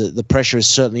 So the pressure is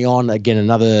certainly on. Again,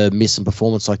 another miss and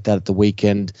performance like that at the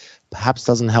weekend perhaps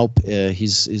doesn't help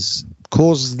his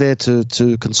cause there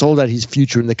to consolidate his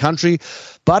future in the country.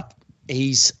 But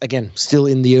he's, again, still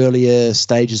in the earlier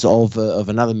stages of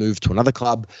another move to another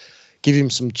club. Give him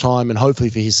some time, and hopefully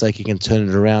for his sake he can turn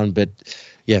it around. But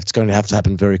yeah, it's going to have to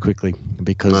happen very quickly,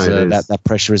 because that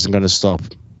pressure isn't going to stop.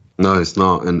 No, it's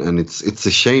not, and it's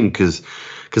a shame, because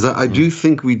I do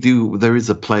think there is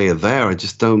a player there. I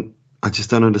just don't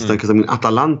understand, because I mean,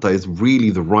 Atalanta is really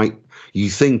the right.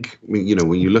 You think, when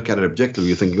you look at it objectively,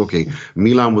 you're thinking, okay,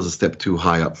 Milan was a step too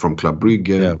high up from Club Brugge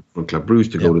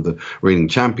to go to the reigning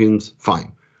champions,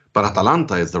 fine, but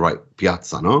Atalanta is the right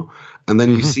piazza, no? And then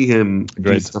you see him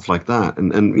do stuff like that,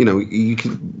 and you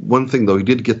can. One thing though, he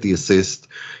did get the assist.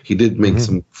 He did make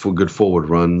some good forward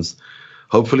runs.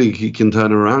 Hopefully he can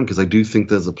turn around, because I do think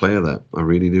there's a player there. I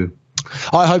really do.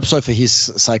 I hope so for his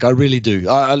sake. I really do.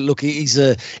 Look,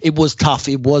 it was tough.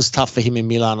 It was tough for him in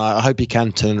Milan. I hope he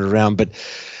can turn it around. But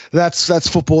that's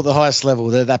football at the highest level.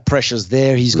 That pressure's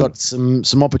there. He's got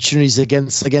some opportunities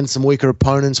against some weaker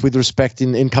opponents with respect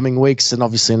in coming weeks, and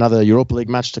obviously another Europa League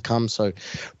match to come. So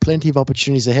plenty of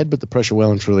opportunities ahead, but the pressure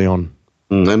well and truly on.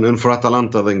 And for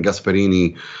Atalanta, then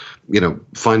Gasperini,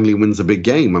 finally wins a big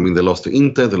game. I mean, they lost to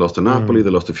Inter, they lost to Napoli, they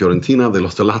lost to Fiorentina, they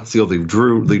lost to Lazio,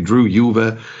 they drew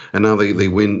Juve, and now they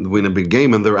win a big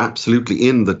game, and they're absolutely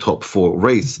in the top 4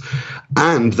 race.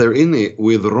 And they're in it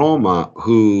with Roma,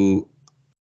 who,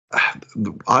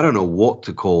 I don't know what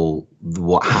to call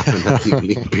what happened at the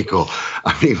Olimpico.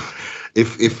 I mean,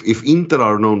 if Inter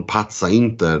are known Pazza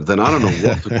Inter, then I don't know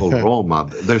what to call Roma.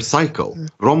 They're psycho.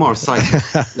 Roma are psycho.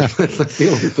 That's the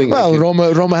only thing. Well,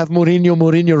 Roma have Mourinho.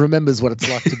 Mourinho remembers what it's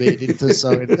like to be at Inter.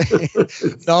 So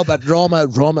no, but Roma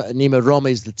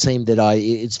is the team that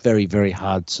it's very, very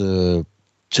hard to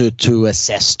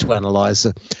assess, to analyze.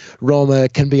 Roma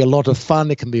can be a lot of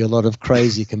fun. It can be a lot of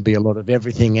crazy. It can be a lot of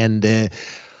everything. And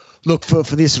look, for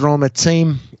this Roma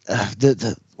team,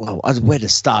 where to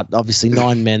start? Obviously,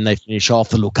 9 men, they finish off.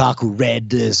 The Lukaku red,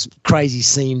 there's crazy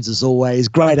scenes as always.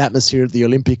 Great atmosphere at the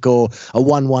Olimpico. A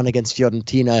 1-1 against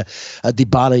Fiorentina. A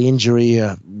Dybala injury,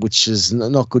 which is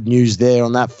not good news there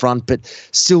on that front, but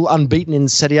still unbeaten in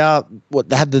Serie A.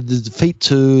 They had the defeat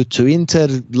to Inter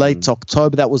late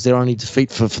October. That was their only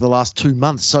defeat for the last 2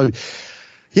 months. So,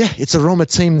 yeah, it's a Roma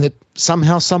team that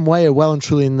somehow, some way, are well and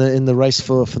truly in the race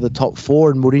for the top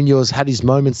 4. And Mourinho has had his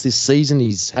moments this season.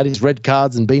 He's had his red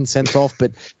cards and been sent off,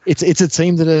 but it's a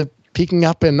team that are picking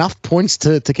up enough points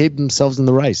to keep themselves in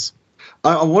the race.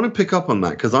 I want to pick up on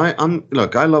that, because I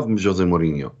love Jose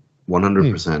Mourinho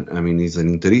 100%. I mean, he's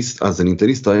an Interista. As an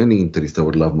Interista, any Interista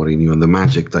would love Mourinho and the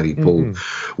magic that he pulled,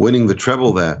 winning the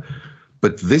treble there.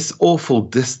 But this awful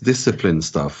discipline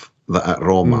stuff at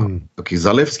Roma. Okay,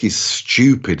 Zalewski's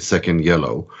stupid second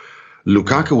yellow.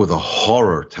 Lukaku with a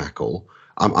horror tackle.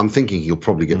 I'm thinking he'll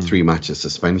probably get 3 matches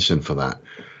suspension for that.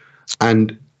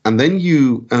 And And then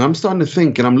I'm starting to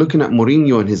think, and I'm looking at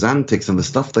Mourinho and his antics and the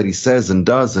stuff that he says and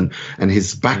does, and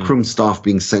his backroom staff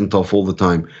being sent off all the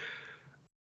time.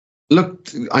 Look,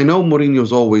 I know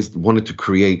Mourinho's always wanted to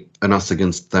create an us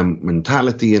against them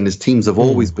mentality, and his teams have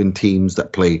always been teams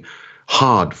that play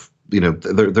hard.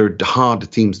 They're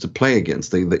hard teams to play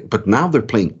against. But now they're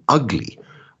playing ugly.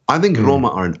 I think Roma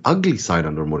are an ugly side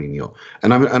under Mourinho,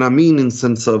 and I mean in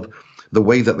sense of the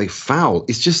way that they foul.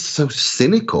 It's just so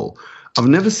cynical. I've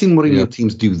never seen Mourinho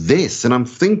teams do this, and I'm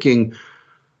thinking,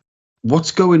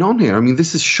 what's going on here? I mean,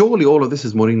 surely all of this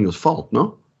is Mourinho's fault,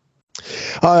 no?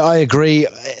 I agree,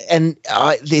 and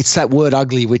it's that word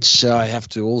 "ugly" which I have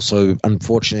to also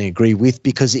unfortunately agree with,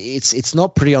 because it's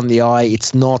not pretty on the eye.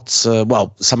 It's not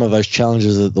some of those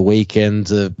challenges at the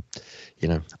weekend.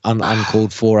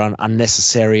 Uncalled for,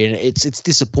 unnecessary, and it's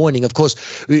disappointing. Of course,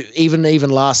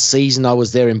 even last season, I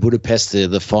was there in Budapest,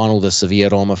 the final, the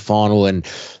Sevilla-Roma final, and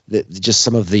just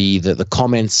some of the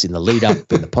comments in the lead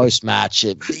up in the post match.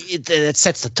 It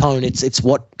sets the tone. It's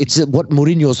what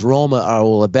Mourinho's Roma are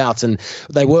all about, and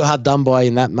they were hard done by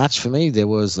in that match for me. There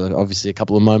was obviously a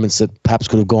couple of moments that perhaps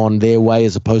could have gone their way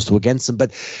as opposed to against them.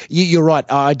 But you're right.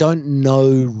 I don't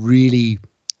know really.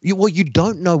 You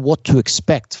don't know what to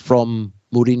expect from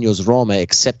Mourinho's Roma,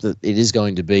 except that it is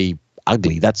going to be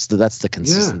ugly. That's the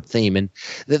consistent theme. And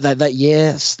that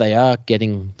yes, they are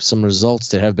getting some results.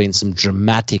 There have been some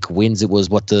dramatic wins. It was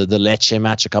the Lecce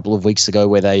match a couple of weeks ago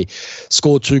where they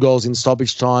scored 2 goals in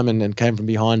stoppage time and came from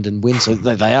behind and win. So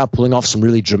they are pulling off some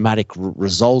really dramatic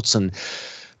results.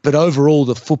 But overall,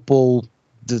 the football,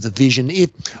 the vision.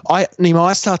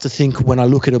 I start to think when I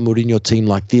look at a Mourinho team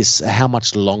like this, how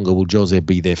much longer will Jose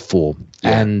be there for?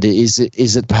 Yeah. And is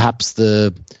it perhaps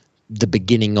the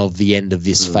beginning of the end of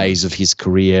this phase of his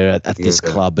career at this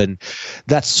club? And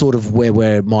that's sort of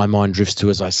where my mind drifts to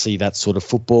as I see that sort of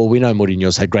football. We know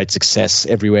Mourinho's had great success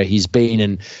everywhere he's been,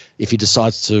 and if he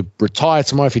decides to retire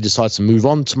tomorrow, if he decides to move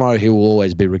on tomorrow, he will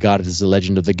always be regarded as a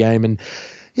legend of the game. And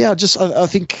yeah, I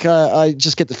think I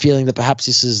just get the feeling that perhaps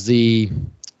this is the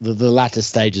latter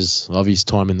stages of his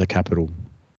time in the capital.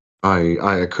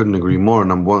 I couldn't agree more,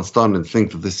 and I'm starting to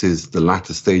think that this is the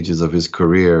latter stages of his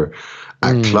career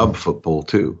at club football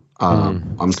too.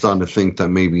 I'm starting to think that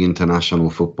maybe international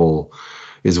football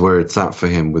is where it's at for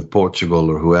him with Portugal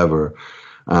or whoever.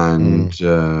 And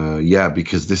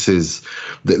because this is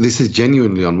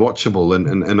genuinely unwatchable,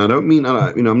 and I don't mean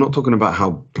I'm not talking about how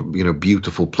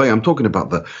beautiful play. I'm talking about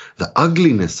the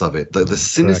ugliness of it, the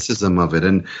cynicism of it,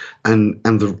 and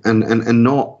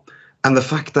the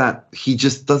fact that he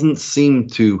just doesn't seem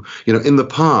to, in the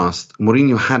past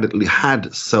Mourinho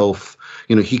had self,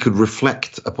 he could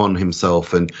reflect upon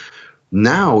himself, and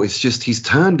now it's just he's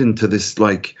turned into this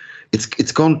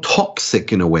It's gone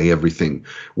toxic in a way, everything,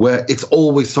 where it's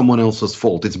always someone else's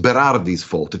fault. It's Berardi's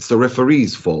fault. It's the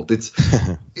referee's fault.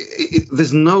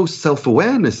 There's no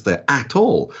self-awareness there at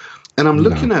all. And I'm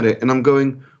looking at it and I'm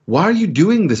going, why are you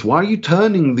doing this? Why are you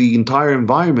turning the entire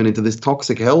environment into this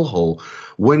toxic hellhole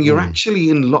when you're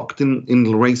actually locked in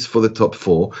the race for the top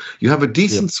 4? You have a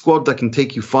decent squad that can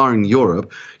take you far in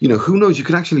Europe. Who knows? You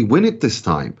could actually win it this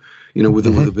time, with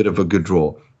a bit of a good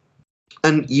draw.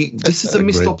 And this is a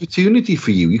missed opportunity for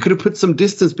you. You could have put some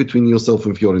distance between yourself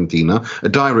and Fiorentina, a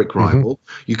direct rival.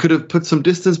 You could have put some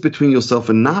distance between yourself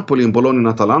and Napoli and Bologna and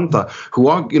Atalanta, who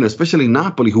are, especially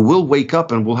Napoli, who will wake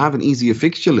up and will have an easier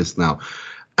fixture list now.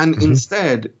 And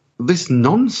instead, this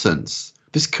nonsense,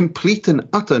 this complete and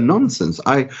utter nonsense,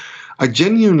 I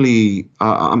genuinely,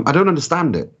 I don't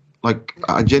understand it.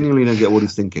 I genuinely don't get what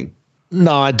he's thinking.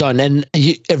 No, I don't. And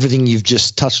everything you've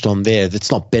just touched on there, that's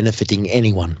not benefiting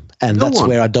anyone. And that's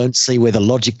where I don't see where the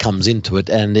logic comes into it.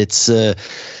 And it's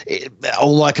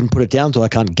all I can put it down to, I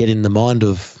can't get in the mind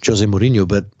of Jose Mourinho,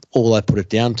 but all I put it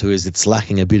down to is it's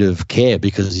lacking a bit of care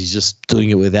because he's just doing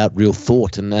it without real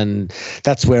thought. And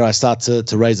that's where I start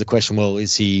to raise the question, well,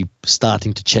 is he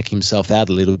starting to check himself out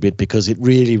a little bit? Because it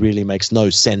really, really makes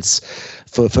no sense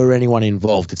for anyone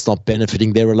involved. It's not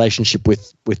benefiting their relationship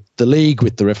with the league,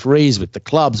 with the referees, with the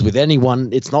clubs, with anyone.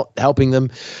 It's not helping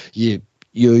them.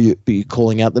 You're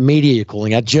calling out the media, you're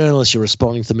calling out journalists, you're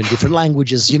responding to them in different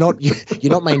languages. You're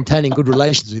not maintaining good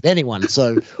relations with anyone.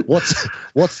 So what's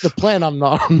the plan? I'm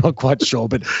not quite sure.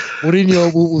 But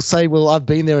Mourinho will say, well, I've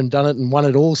been there and done it and won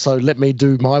it all, so let me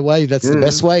do my way. That's the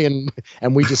best way, and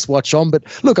we just watch on. But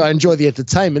look, I enjoy the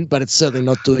entertainment, but it's certainly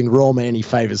not doing Roma any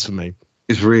favors for me.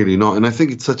 It's really not. And I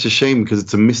think it's such a shame because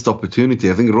it's a missed opportunity.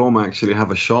 I think Roma actually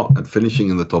have a shot at finishing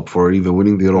in the top 4, or even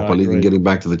winning the Europa League and getting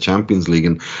back to the Champions League.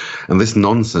 And this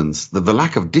nonsense, the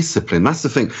lack of discipline, that's the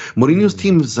thing. Mourinho's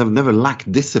teams have never lacked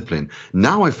discipline.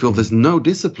 Now I feel there's no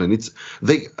discipline.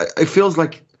 It feels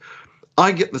like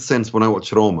I get the sense when I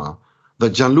watch Roma that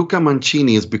Gianluca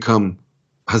Mancini has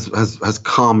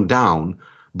calmed down,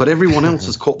 but everyone else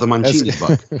has caught the Mancini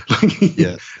bug.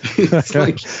 Yeah, it's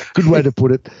like, good way to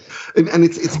put it. And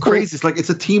it's crazy. It's like it's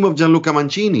a team of Gianluca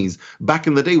Mancinis back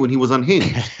in the day when he was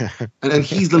unhinged, and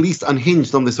he's the least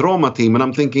unhinged on this Roma team. And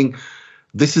I'm thinking,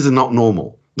 this is not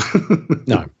normal.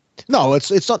 No,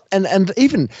 it's not. And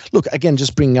even look again,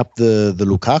 just bringing up the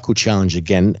Lukaku challenge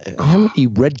again. How many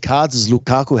red cards has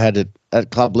Lukaku had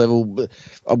at club level?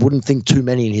 I wouldn't think too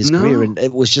many in his career, and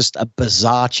it was just a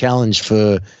bizarre challenge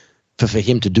for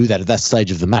him to do that at that stage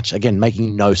of the match. Again,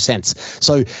 making no sense.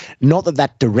 So, not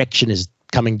that direction is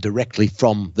coming directly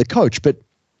from the coach, but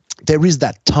there is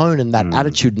that tone and that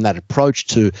attitude and that approach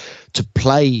to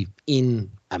play in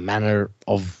a manner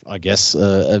of, I guess,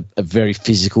 a very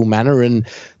physical manner, and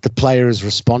the player has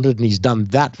responded and he's done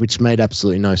that, which made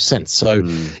absolutely no sense. So,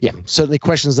 yeah, certainly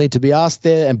questions need to be asked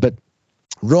there. But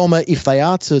Roma, if they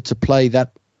are to play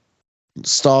that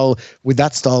style with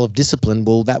that style of discipline,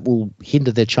 well, that will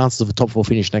hinder their chances of a top four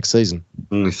finish next season.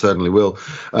 It certainly will.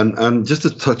 And just to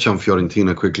touch on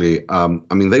Fiorentina quickly, I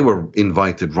mean, they were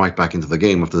invited right back into the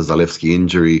game after the Zalewski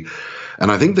injury.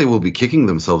 And I think they will be kicking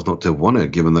themselves not to have won it,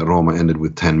 given that Roma ended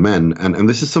with 10 men. And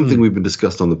this is something we've been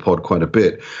discussed on the pod quite a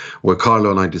bit, where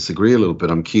Carlo and I disagree a little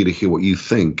bit. I'm keen to hear what you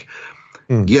think.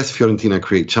 Yes, Fiorentina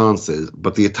create chances,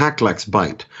 but the attack lacks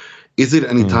bite. Is it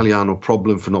an Italiano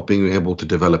problem for not being able to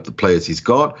develop the players he's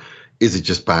got? Is it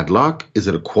just bad luck? Is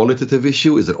it a qualitative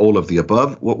issue? Is it all of the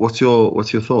above? What's your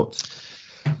thoughts?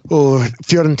 Oh,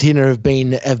 Fiorentina have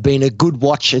been a good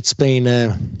watch. It's been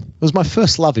it was my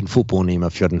first love in football,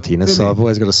 Nima, Fiorentina. Really? So I've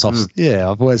always got a soft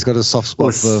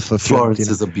spot for Florence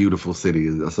Fiorentina. Is a beautiful city,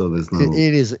 so there's no.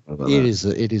 It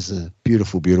is a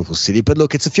beautiful city. But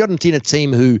look, it's a Fiorentina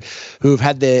team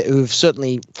who've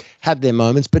certainly had their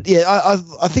moments. But yeah,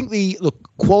 I think the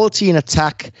quality in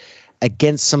attack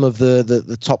against some of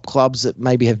the top clubs that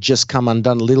maybe have just come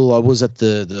undone a little. I was at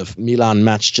the Milan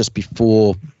match just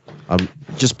before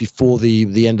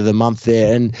the end of the month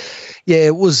there, and yeah,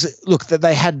 it was. Look,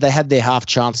 they had their half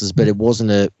chances, but it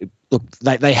wasn't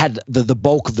they had the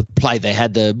bulk of the play. They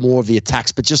had more of the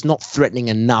attacks, but just not threatening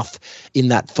enough in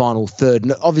that final third.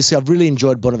 And obviously, I've really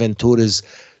enjoyed Bonaventura's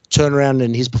turnaround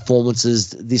and his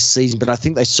performances this season, but I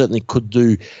think they certainly could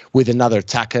do with another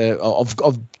attacker of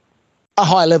a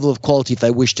high level of quality if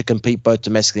they wish to compete both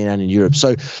domestically and in Europe.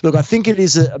 So, look, I think it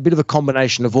is a bit of a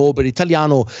combination of all, but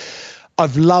Italiano,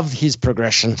 I've loved his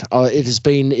progression. It's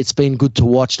been good to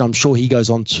watch, and I'm sure he goes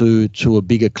on to a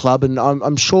bigger club, and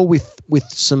I'm sure with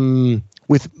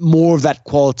more of that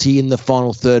quality in the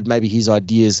final third, maybe his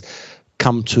ideas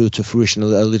come to fruition a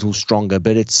little stronger.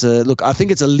 But it's look, I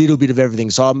think it's a little bit of everything.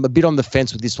 So I'm a bit on the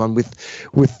fence with this one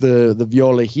with the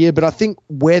Viola here. But I think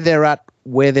where they're at,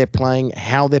 where they're playing,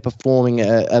 how they're performing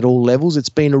at all levels, it's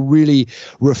been a really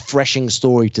refreshing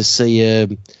story to see.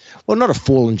 Well, not a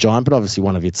fallen giant, but obviously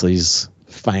one of Italy's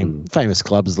famous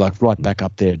clubs, like right back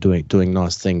up there doing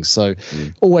nice things. So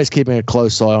always keeping a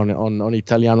close eye on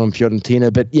Italiano and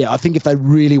Fiorentina. But yeah, I think if they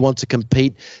really want to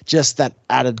compete, just that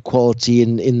added quality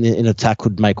in attack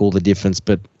could make all the difference.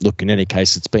 But look, in any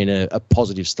case, it's been a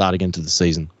positive start again to the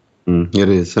season. It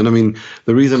is. And I mean,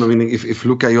 if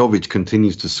Luka Jovic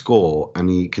continues to score and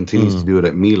he continues to do it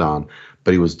at Milan,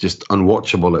 but he was just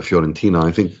unwatchable at Fiorentina,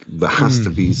 I think there has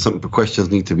to be some questions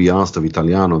need to be asked of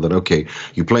Italiano that, okay,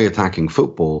 you play attacking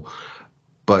football,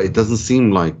 but it doesn't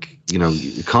seem like,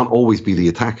 you can't always be the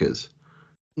attackers.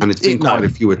 And it's been quite a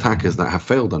few attackers that have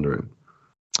failed under him.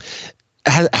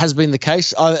 Has been the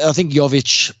case. I think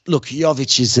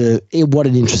Jovic is what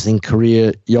an interesting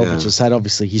career Jovic has had.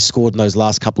 Obviously, he scored in those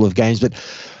last couple of games, but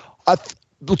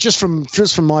just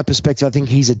from my perspective, I think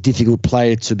he's a difficult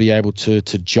player to be able to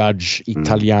judge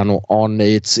Italiano on.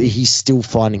 He's still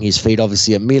finding his feet.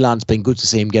 Obviously, at Milan, it's been good to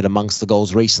see him get amongst the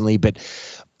goals recently, but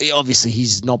obviously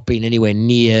he's not been anywhere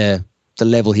near the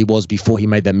level he was before he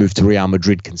made that move to Real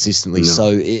Madrid consistently.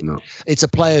 It's a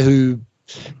player who,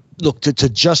 look, to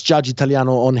just judge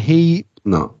Italiano on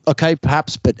okay,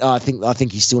 perhaps, but I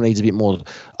think he still needs a bit more.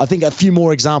 I think a few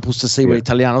more examples to see where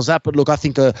Italiano's at. But look, I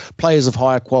think players of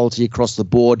higher quality across the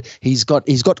board. He's got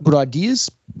good ideas.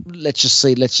 Let's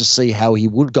just see how he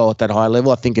would go at that high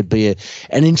level. I think it'd be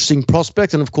an interesting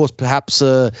prospect, and of course, perhaps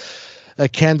a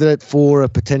candidate for a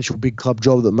potential big club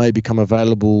job that may become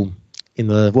available in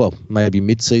maybe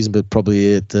mid-season, but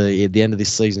probably at the end of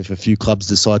this season if a few clubs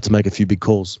decide to make a few big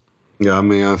calls. Yeah, I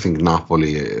mean, I think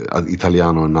Napoli,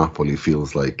 Italiano and Napoli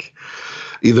feels like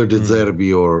either De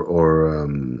Zerbi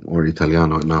or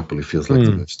Italiano at Napoli feels like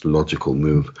the most logical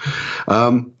move.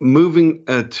 Moving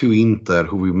to Inter,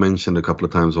 who we mentioned a couple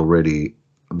of times already,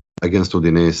 against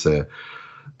Udinese.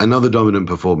 Another dominant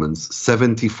performance,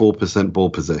 74% ball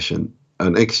possession,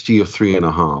 an XG of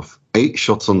 3.5, 8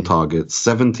 shots on target,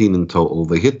 17 in total.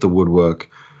 They hit the woodwork.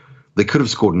 They could have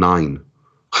scored 9.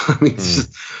 I mean, it's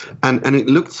just, and it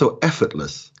looked so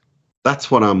effortless. That's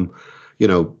what I'm,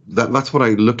 that's what I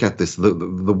look at this. The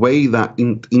way that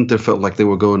Inter felt like they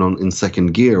were going on in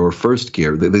second gear or first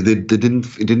gear. It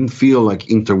didn't feel like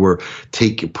Inter were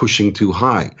pushing too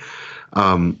high.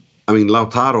 I mean,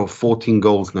 Lautaro, 14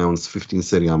 goals now in 15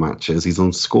 Serie A matches. He's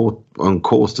on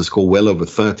course to score well over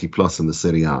 30 plus in the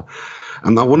Serie A.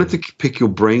 And I wanted to pick your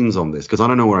brains on this because I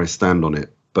don't know where I stand on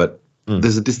it. But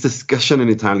there's this discussion in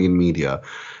Italian media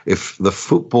if the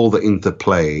football that Inter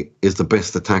play is the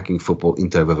best attacking football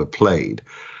Inter have ever played.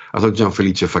 I thought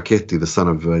Gianfelice Facchetti, the son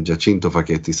of Giacinto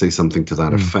Facchetti, say something to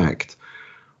that effect.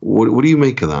 What do you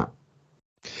make of that?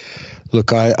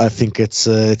 Look, I think it's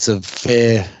a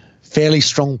fairly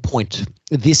strong point.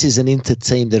 This is an Inter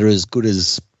team that are as good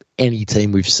as any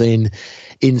team we've seen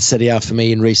in Serie A for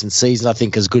me in recent seasons. I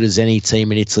think as good as any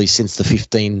team in Italy since the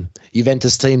 15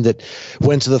 Juventus team that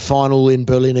went to the final in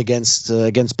Berlin against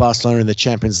Barcelona in the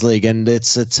Champions League. And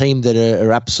it's a team that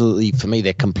are absolutely, for me,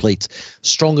 they're complete.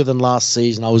 Stronger than last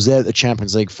season. I was there at the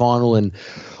Champions League final, and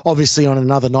obviously on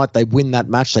another night they win that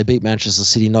match. They beat Manchester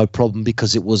City, no problem,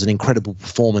 because it was an incredible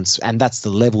performance. And that's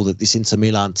the level that this Inter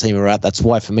Milan team are at. That's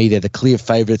why, for me, they're the clear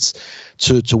favourites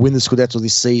to win the Scudetto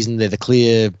this season. They're the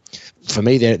clear... For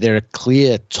me, they're a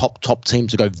clear top team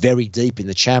to go very deep in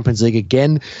the Champions League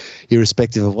again,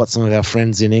 irrespective of what some of our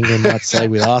friends in England might say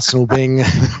with Arsenal being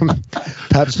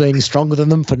perhaps being stronger than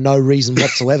them for no reason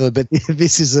whatsoever. But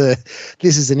this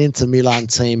is an Inter Milan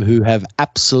team who have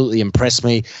absolutely impressed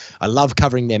me. I love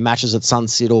covering their matches at San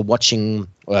Siro, watching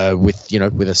with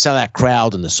a sellout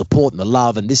crowd and the support and the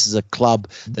love. And this is a club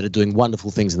that are doing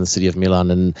wonderful things in the city of Milan.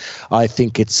 And I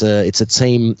think it's a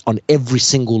team on every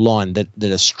single line that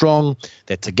are strong.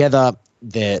 They're together.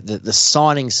 The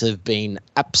signings have been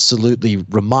absolutely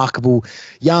remarkable.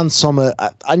 Jan Sommer,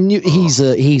 I knew he's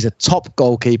a top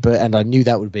goalkeeper, and I knew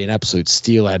that would be an absolute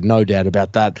steal. I had no doubt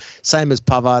about that. Same as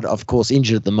Pavard, of course,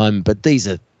 injured at the moment, but these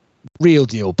are real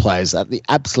deal players at the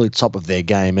absolute top of their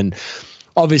game. And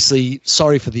obviously,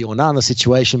 sorry for the Onana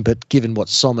situation, but given what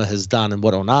Sommer has done and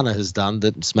what Onana has done,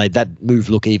 that's made that move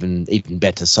look even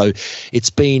better. So it's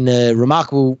been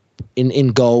remarkable in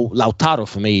goal. Lautaro,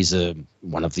 for me, is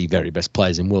one of the very best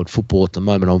players in world football at the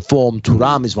moment on form.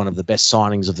 Thuram is one of the best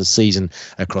signings of the season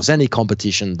across any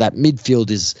competition. That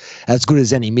midfield is as good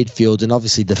as any midfield. And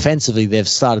obviously, defensively, they've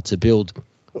started to build...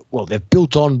 Well, they've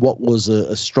built on what was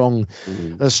a strong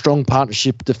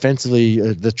partnership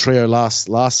defensively. The trio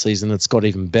last season, it's got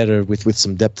even better with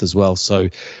some depth as well. So,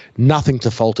 nothing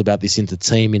to fault about this Inter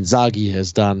team. Inzaghi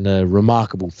has done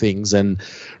remarkable things, and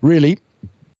really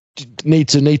need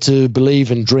to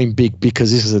believe and dream big, because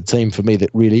this is a team for me that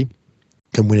really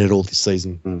can win it all this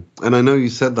season. And I know you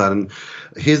said that, and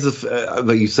here's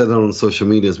that you said that on social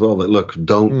media as well, that look,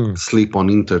 don't sleep on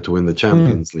Inter to win the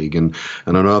Champions League, and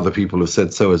I know other people have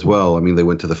said so as well. I mean, they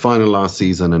went to the final last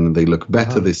season and they look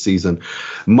better this season.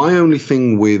 My only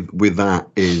thing with that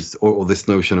is, or this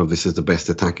notion of this is the best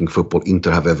attacking football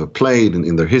Inter have ever played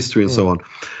in their history and so on,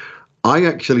 I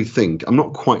actually think, I'm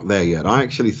not quite there yet, I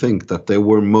actually think that there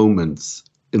were moments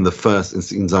in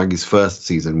Inzaghi's first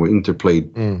season where Inter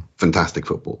played fantastic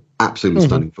football, absolutely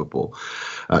stunning football,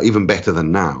 even better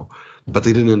than now. But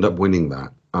they didn't end up winning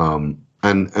that.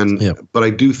 But I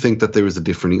do think that there is a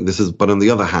different. But on the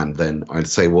other hand, then I'd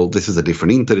say, well, this is a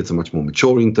different Inter. It's a much more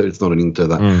mature Inter. It's not an Inter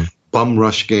that bum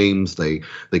rush games. They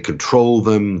control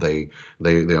them. They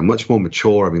are much more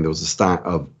mature. I mean, there was a stat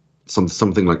of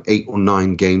something like 8 or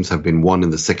 9 games have been won in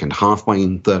the second half by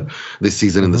Inter this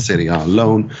season in the Serie A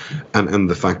alone, and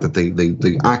the fact that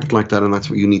they act like that, and that's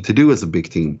what you need to do as a big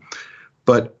team.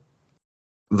 But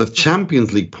the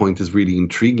Champions League point is really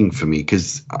intriguing for me,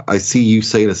 because I see you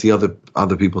say it, I see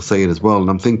other people say it as well, and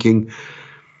I'm thinking,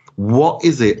 what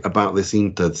is it about this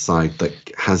Inter side that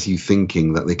has you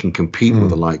thinking that they can compete with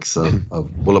the likes of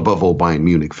above all, Bayern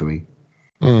Munich for me?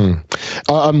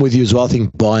 I'm with you as well. I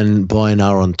think Bayern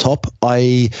are on top.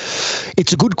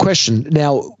 It's a good question.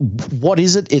 Now, what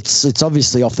is it? It's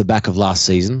obviously off the back of last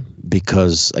season,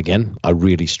 because, again, I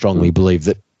really strongly believe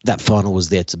that final was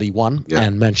there to be won,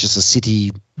 and Manchester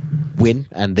City win,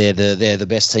 and they're the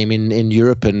best team in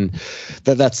Europe, and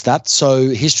that's that. So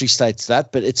history states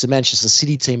that, but it's a Manchester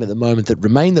City team at the moment that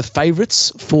remain the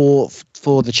favourites for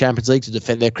the Champions League to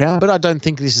defend their crown. But I don't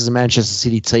think this is a Manchester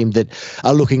City team that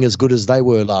are looking as good as they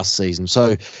were last season.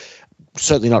 So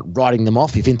certainly not writing them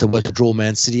off. If Inter were to draw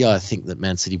Man City, I think that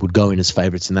Man City would go in as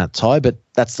favourites in that tie, but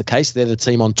that's the case. They're the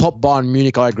team on top. Bayern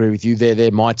Munich, I agree with you.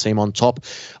 They're my team on top.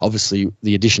 Obviously,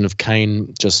 the addition of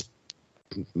Kane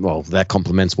that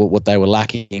complements what they were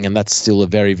lacking, and that's still a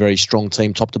very, very strong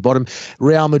team top to bottom.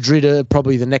 Real Madrid are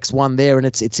probably the next one there, and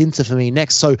it's Inter for me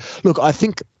next. So, look, I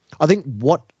think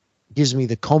what gives me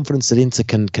the confidence that Inter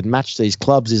can match these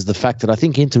clubs is the fact that I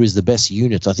think Inter is the best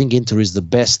unit. I think Inter is the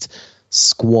best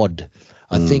squad.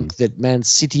 I think that Man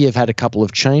City have had a couple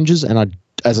of changes, and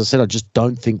as I said, I just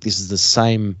don't think this is the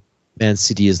same Man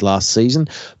City as last season.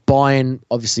 Bayern,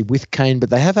 obviously with Kane, but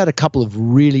they have had a couple of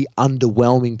really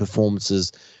underwhelming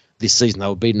performances this season. They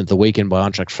were beaten at the weekend by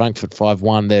Eintracht Frankfurt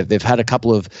 5-1. They've had a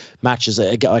couple of matches.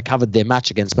 I covered their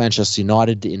match against Manchester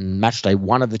United in match day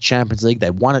 1 of the Champions League. They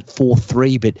won it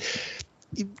 4-3, but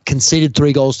conceded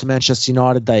 3 goals to Manchester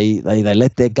United. They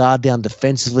let their guard down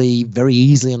defensively very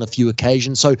easily on a few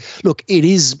occasions. So, look, it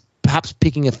is perhaps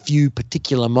picking a few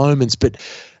particular moments, but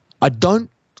I don't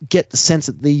get the sense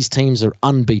that these teams are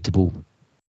unbeatable.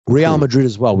 Real Madrid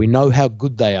as well. We know how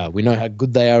good they are. We know how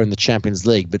good they are in the Champions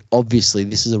League, but obviously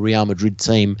this is a Real Madrid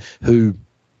team who,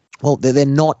 well, they're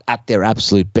not at their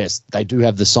absolute best. They do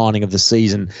have the signing of the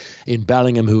season in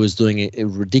Bellingham, who is doing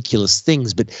ridiculous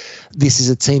things, but this is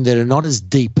a team that are not as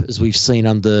deep as we've seen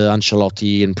under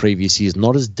Ancelotti in previous years,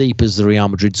 not as deep as the Real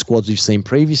Madrid squads we've seen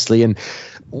previously, and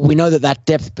we know that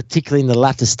depth, particularly in the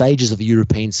latter stages of the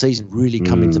European season, really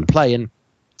come into play, and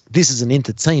this is an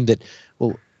Inter team that,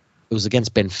 well, it was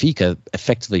against Benfica,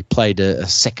 effectively played a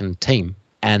second team,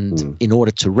 and in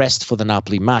order to rest for the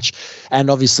Napoli match. And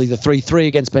obviously the 3-3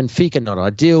 against Benfica, not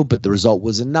ideal, but the result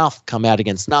was enough. Come out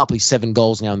against Napoli, 7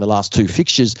 goals now in the last 2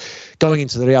 fixtures. Going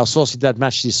into the Real Sociedad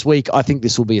match this week, I think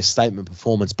this will be a statement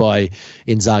performance by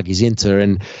Inzaghi's Inter.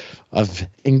 And I've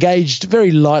engaged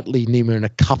very lightly, Nima, in a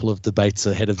couple of debates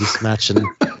ahead of this match, and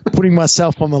putting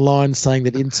myself on the line saying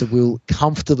that Inter will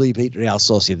comfortably beat Real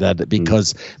Sociedad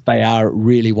because they are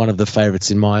really one of the favourites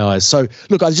in my eyes. So,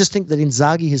 look, I just think that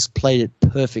Inzaghi has played it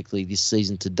perfectly this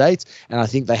season to date, and I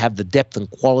think they have the depth and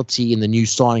quality in the new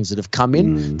signings that have come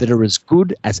in that are as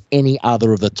good as any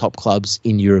other of the top clubs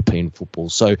in European football.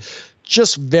 So,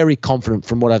 just very confident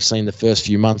from what I've seen the first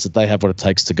few months that they have what it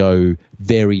takes to go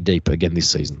very deep again this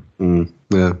season.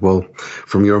 Yeah, well,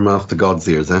 from your mouth to God's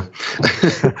ears, eh?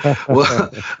 Well,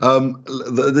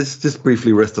 this just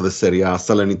briefly, rest of the Serie A.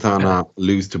 Salernitana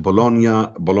lose to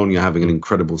Bologna. Bologna having an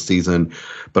incredible season,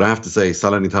 but I have to say,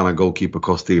 Salernitana goalkeeper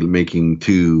Costil making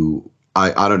 2.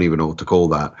 I don't even know what to call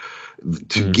that.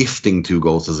 Gifting 2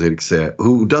 goals, as Eric said,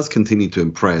 who does continue to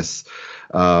impress.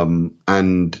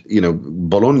 And, you know,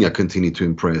 Bologna continue to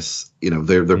impress. You know,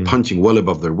 they're punching well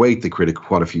above their weight. They created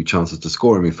quite a few chances to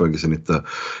score. I mean, Ferguson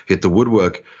hit the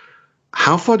woodwork.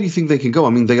 How far do you think they can go? I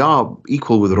mean, they are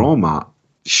equal with Roma.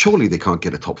 Surely they can't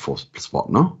get a top 4 spot,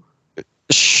 no?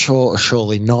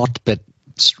 Surely not, but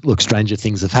look, stranger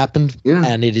things have happened,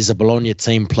 and it is a Bologna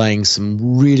team playing some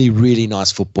really, really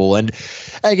nice football. And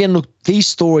again, look, these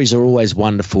stories are always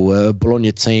wonderful. A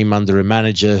Bologna team under a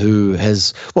manager who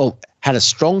has, well, had a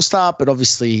strong start, but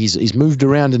obviously he's moved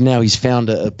around, and now he's found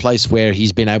a place where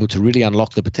he's been able to really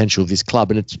unlock the potential of this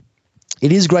club, and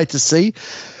it is great to see.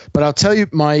 But I'll tell you,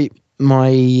 my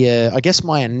I guess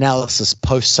my analysis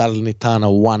post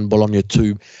Salernitana 1, Bologna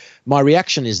 2. My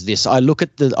reaction is this: I look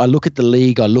at the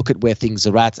league, I look at where things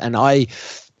are at, and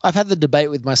I've had the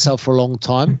debate with myself for a long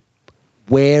time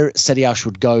where Serie A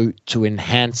should go to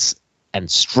enhance and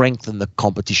strengthen the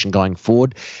competition going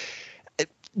forward.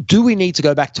 Do we need to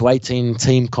go back to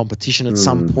 18-team competition at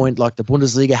some point like the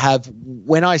Bundesliga have?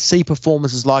 When I see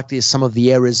performances like this, some of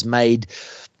the errors made,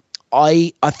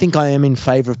 I think I am in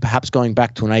favour of perhaps going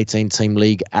back to an 18-team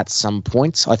league at some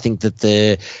point. I think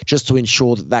that just to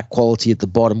ensure that quality at the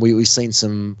bottom, we've seen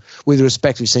some, with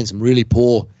respect, we've seen some really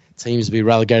poor teams be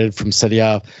relegated from Serie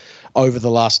A over the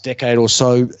last decade or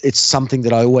so. It's something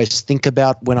that I always think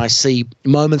about when I see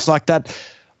moments like that.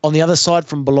 On the other side,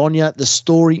 from Bologna, the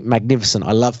story, magnificent.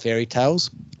 I love fairy tales.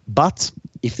 But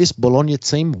if this Bologna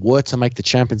team were to make the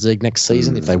Champions League next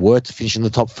season, if they were to finish in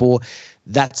the top 4,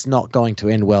 that's not going to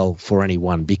end well for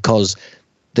anyone, because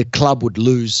the club would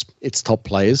lose its top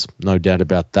players, no doubt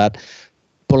about that.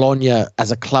 Bologna,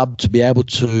 as a club, to be able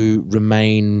to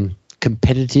remain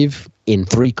competitive in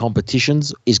 3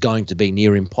 competitions is going to be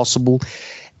near impossible.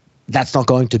 That's not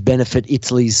going to benefit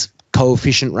Italy's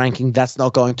coefficient ranking. That's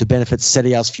not going to benefit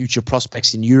Serie A's future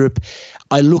prospects in Europe.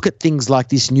 I look at things like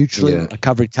this neutrally. I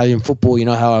cover Italian football, you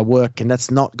know how I work, and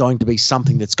that's not going to be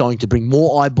something that's going to bring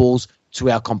more eyeballs to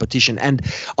our competition. And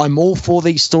I'm all for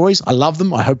these stories. I love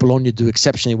them. I hope Bologna do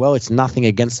exceptionally well. It's nothing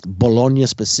against Bologna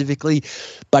specifically,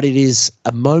 but it is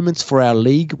a moment for our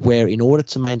league where in order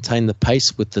to maintain the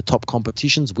pace with the top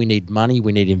competitions, we need money,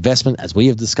 we need investment, as we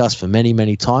have discussed for many,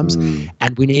 many times,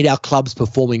 and we need our clubs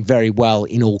performing very well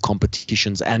in all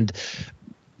competitions. And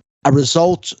a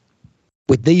result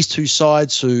with these two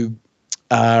sides who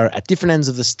are at different ends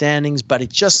of the standings, but it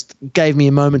just gave me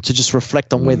a moment to just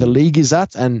reflect on where the league is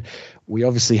at. And we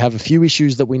obviously have a few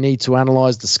issues that we need to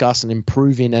analyse, discuss and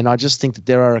improve in. And I just think that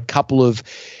there are a couple of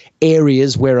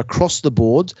areas where across the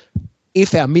board,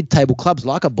 if our mid-table clubs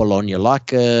like a Bologna,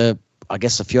 like I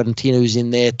guess a Fiorentina who's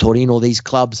in there, Torino, these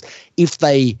clubs, if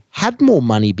they had more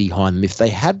money behind them, if they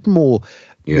had more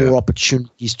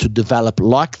opportunities to develop,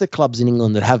 like the clubs in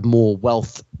England that have more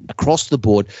wealth across the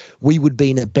board, we would be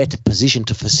in a better position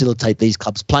to facilitate these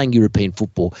clubs playing European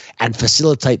football and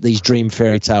facilitate these dream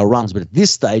fairy tale runs. But at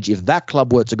this stage, if that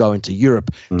club were to go into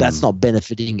Europe, that's not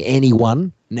benefiting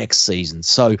anyone next season.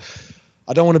 So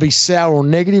I don't want to be sour or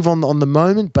negative on the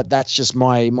moment, but that's just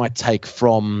my take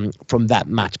from that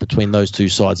match between those two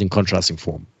sides in contrasting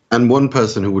form. And one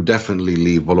person who would definitely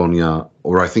leave Bologna,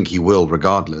 or I think he will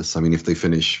regardless. I mean, if they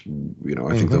finish,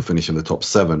 I think they'll finish in the top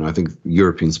 7. I think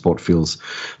European sport feels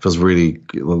really,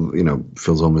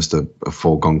 feels almost a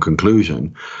foregone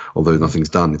conclusion. Although nothing's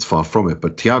done, it's far from it.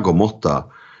 But Thiago Motta,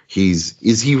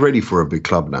 is he ready for a big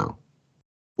club now?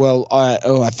 Well,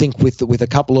 I think with a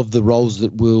couple of the roles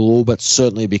that will all but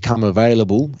certainly become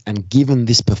available, and given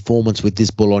this performance with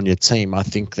this Bologna team, I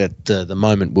think that the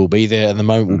moment will be there and the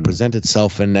moment will present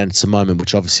itself, and it's a moment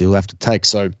which obviously we'll have to take.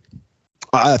 So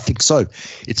I think so.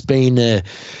 It's been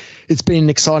an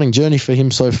exciting journey for him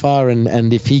so far,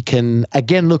 and if he can,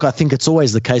 again, look, I think it's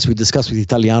always the case we discussed with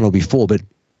Italiano before, but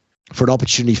for an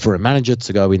opportunity for a manager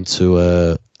to go into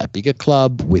a bigger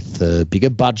club with a bigger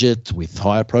budget, with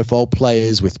higher profile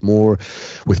players, with more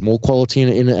quality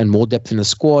in and more depth in the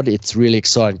squad, it's really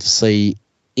exciting to see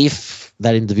if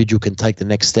that individual can take the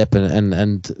next step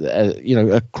and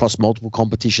across multiple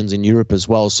competitions in Europe as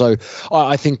well. So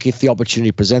I think if the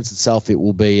opportunity presents itself, it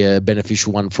will be a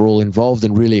beneficial one for all involved,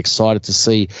 and really excited to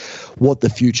see what the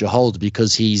future holds,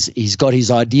 because he's got his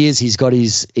ideas, he's got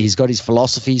his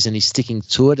philosophies, and he's sticking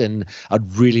to it. And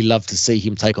I'd really love to see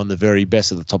him take on the very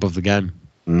best at the top of the game.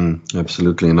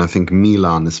 Absolutely. And I think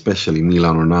Milan, especially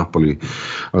Milan or Napoli,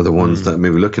 are the ones that may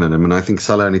be looking at him. And I think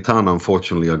Salernitana,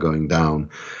 unfortunately, are going down.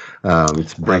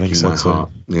 It's breaking my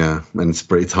heart. Yeah, and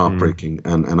it's heartbreaking.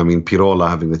 And I mean, Pirola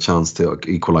having the chance to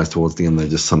equalize towards the end there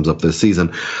just sums up their season.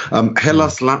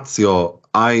 Hellas Lazio,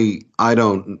 I've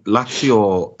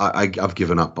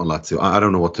given up on Lazio. I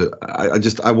don't know what to.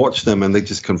 I watch them and they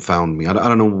just confound me. I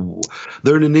don't know.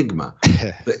 They're an enigma.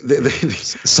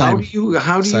 How do you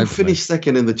finish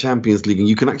second in the Champions League, and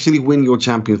you can actually win your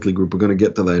Champions League group? We're going to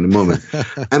get to that in a moment.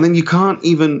 And then you can't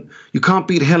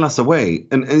beat Hellas away,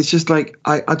 and it's just like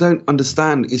I don't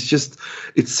understand.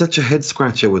 It's such a head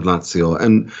scratcher with Lazio,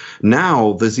 and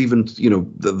now there's even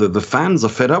the fans are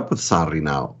fed up with Sarri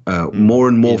now. More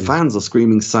and more fans are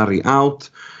screaming Sarri out,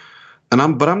 and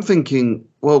I'm thinking,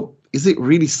 well, is it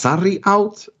really Sarri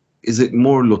out? Is it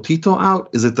more Lotito out?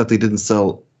 Is it that they didn't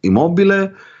sell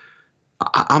Immobile?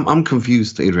 I'm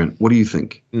confused, Adrian. What do you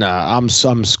think? No, I'm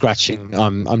scratching.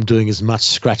 I'm doing as much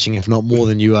scratching, if not more,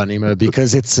 than you are, Nemo,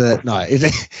 because it's the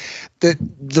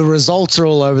results are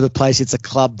all over the place. It's a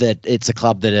club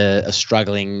that are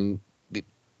struggling.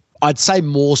 I'd say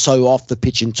more so off the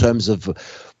pitch in terms of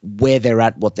where they're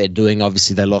at, what they're doing.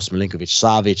 Obviously, they lost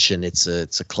Milinkovic-Savic, and it's a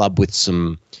club with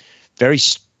some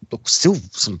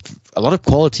a lot of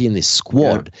quality in this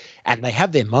squad, and they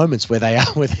have their moments where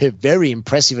they're very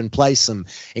impressive and play some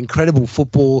incredible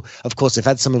football. Of course, they've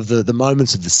had some of the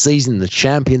moments of the season, the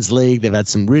Champions League. They've had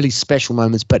some really special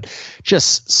moments, but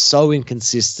just so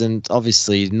inconsistent.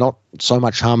 Obviously, not so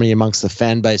much harmony amongst the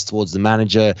fan base towards the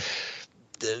manager.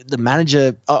 The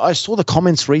manager, I saw the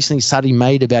comments recently Sadi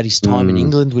made about his time in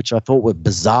England, which I thought were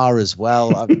bizarre as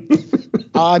well.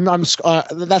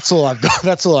 That's all I've got.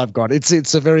 That's all I've got.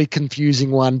 It's a very confusing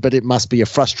one, but it must be a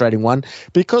frustrating one,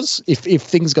 because if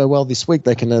things go well this week,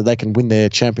 they can win their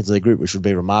Champions League group, which would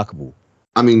be remarkable.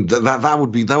 I mean, that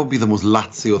would be the most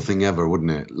Lazio thing ever,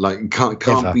 wouldn't it? Like, can't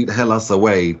beat Hellas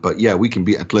away, but yeah, we can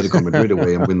beat Atletico Madrid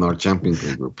away and win our Champions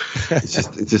League group.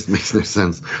 It just makes no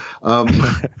sense.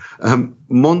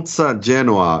 Monza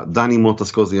Genoa, Dani Motta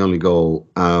scores the only goal.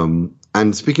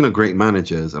 And speaking of great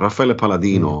managers, Raffaele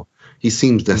Palladino, he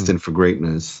seems destined for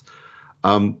greatness.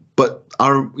 But But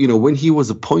when he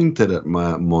was appointed at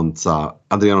Monza,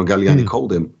 Adriano Galliani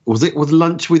called him. Was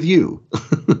lunch with you?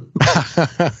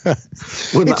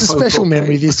 It's a special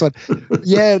memory, this one.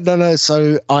 Yeah, no.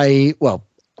 So I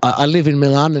live in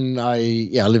Milan, and I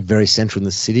live very central in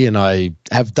the city, and I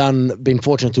have been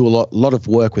fortunate to do a lot of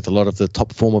work with a lot of the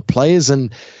top former players,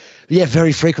 and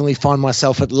very frequently find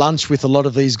myself at lunch with a lot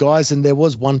of these guys. And there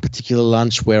was one particular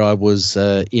lunch where I was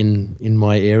in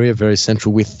my area, very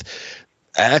central, with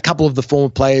a couple of the former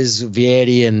players,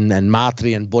 Vieri and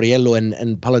Matri and Borriello,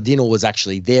 and Palladino was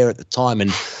actually there at the time,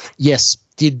 and yes,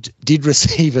 did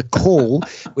receive a call,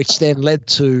 which then led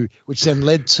to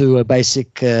a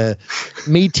basic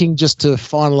meeting just to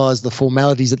finalise the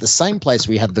formalities at the same place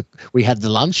we had the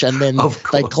lunch, and then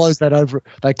they closed that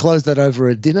over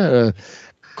a dinner.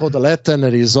 Cordoletta and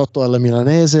a risotto alla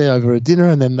Milanese over a dinner,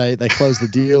 and then they closed the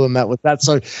deal, and that was that.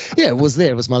 So it was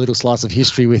there. It was my little slice of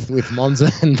history with Monza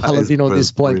and Palladino at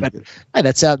this point. But hey,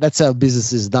 that's how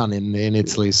business is done in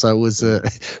Italy. So it was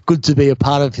good to be a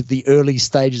part of the early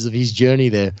stages of his journey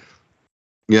there.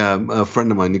 Yeah, a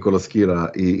friend of mine, Nicola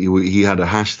Schira, he had a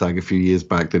hashtag a few years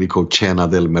back that he called Cena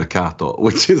del Mercato,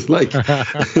 which is like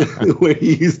where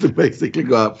he used to basically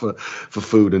go out for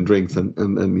food and drinks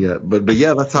and yeah. But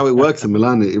yeah, that's how it works in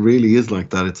Milan. It really is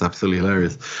like that. It's absolutely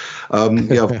hilarious.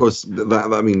 Of course,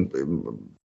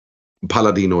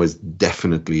 Palladino is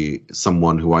definitely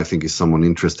someone who I think is someone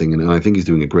interesting, and I think he's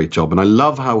doing a great job. And I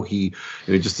love how he,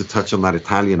 just to touch on that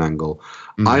Italian angle,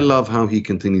 I love how he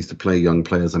continues to play young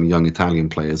players and young Italian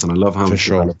players, and I love how he's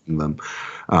developing them.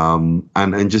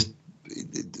 And just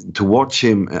to watch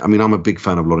him, I'm a big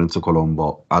fan of Lorenzo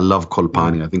Colombo. I love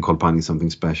Colpani. I think Colpani is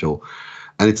something special.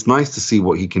 And it's nice to see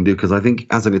what he can do, because I think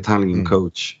as an Italian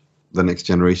coach, the next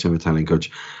generation of Italian coach,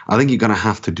 I think you're going to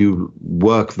have to do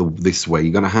work this way.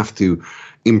 You're going to have to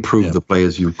improve the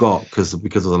players you've got because of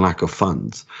the lack of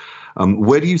funds.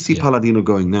 Where do you see Palladino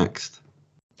going next?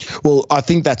 Well, I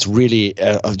think that's really,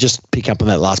 I'll just pick up on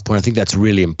that last point. I think that's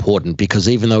really important, because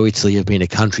even though Italy have been a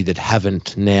country that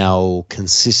haven't now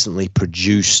consistently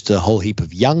produced a whole heap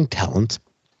of young talent,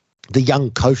 the young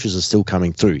coaches are still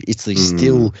coming through. Italy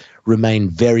still remain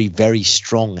very, very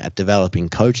strong at developing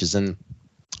coaches. And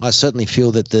I certainly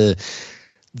feel that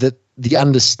the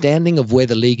understanding of where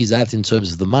the league is at in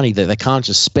terms of the money, that they can't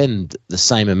just spend the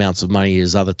same amounts of money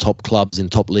as other top clubs in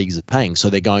top leagues are paying. So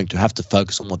they're going to have to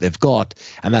focus on what they've got,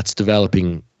 and that's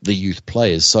developing the youth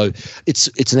players. So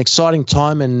it's an exciting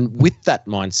time, and with that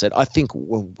mindset, I think,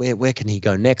 well, where can he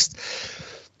go next?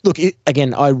 Look,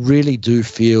 again, I really do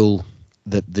feel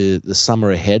that the summer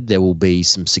ahead there will be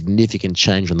some significant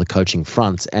change on the coaching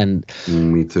front. And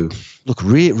me too. Look,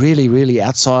 really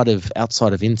outside of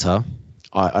Inter,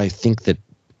 I think that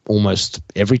almost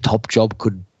every top job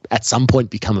could at some point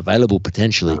become available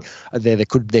potentially. There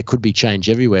could be change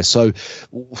everywhere. So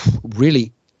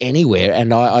really anywhere,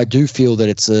 and I do feel that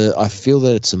it's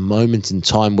a moment in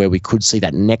time where we could see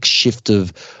that next shift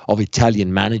of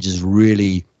Italian managers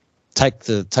really take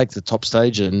the top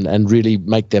stage and really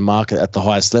make their mark at the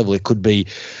highest level. It could be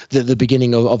the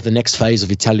beginning of the next phase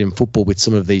of Italian football with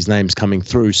some of these names coming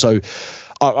through. So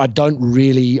I don't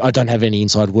have any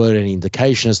inside word, any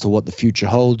indication as to what the future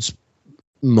holds.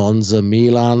 Monza,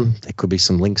 Milan, there could be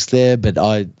some links there, but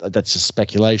that's just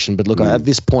speculation. But look, at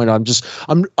this point,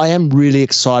 I am really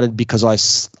excited, because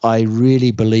I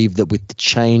really believe that with the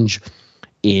change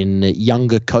in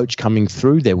younger coach coming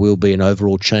through, there will be an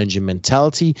overall change in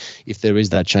mentality. If there is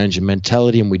that change in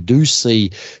mentality, and we do see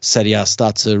Serie A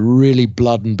start to really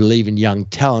blood and believe in young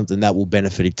talent, then that will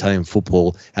benefit Italian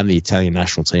football and the Italian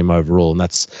national team overall. And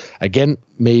that's, again,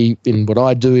 me in what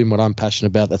I do, in what I'm passionate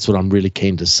about. That's what I'm really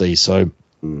keen to see. So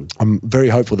I'm very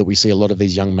hopeful that we see a lot of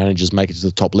these young managers make it to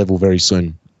the top level very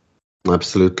soon.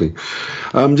 Absolutely.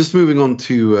 Just moving on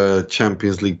to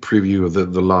Champions League preview of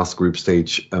the last group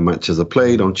stage matches are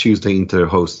played. On Tuesday, Inter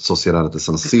hosts Sociedad at the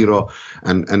San Siro,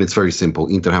 and it's very simple.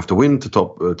 Inter have to win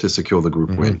to secure the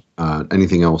group win.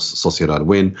 Anything else, Sociedad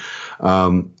win.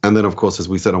 And then, of course, as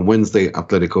we said on Wednesday,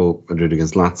 Atletico Madrid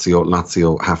against Lazio.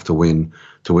 Lazio have to win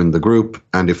to win the group,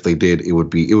 and if they did, it would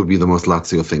be the most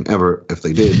Lazio thing ever if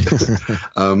they did.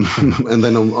 And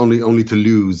then only to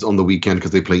lose on the weekend,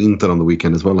 because they play Inter on the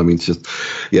weekend as well. I mean, it's just,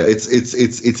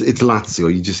 it's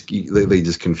Lazio. They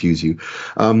just confuse you.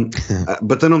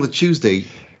 But then on the Tuesday,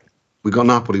 we got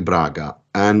Napoli Braga,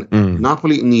 And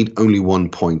Napoli need only 1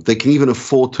 point. They can even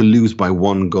afford to lose by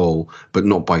 1 goal, but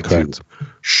not by 2.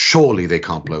 Surely they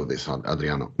can't blow this,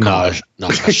 Adriano. No,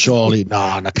 surely.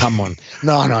 No, come on.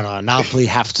 No. Napoli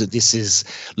have to. This is,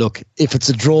 look, if it's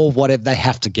a draw, whatever, they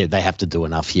have to do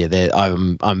enough here.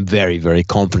 I'm very, very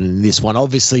confident in this one.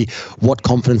 Obviously, what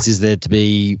confidence is there to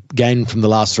be gained from the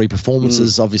last 3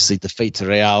 performances? Obviously, defeat to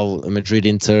Real, Madrid,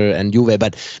 Inter, and Juve.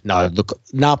 But no, look,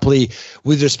 Napoli,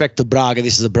 with respect to Braga,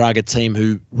 this is a Braga team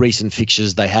who recent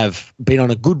fixtures, they have been on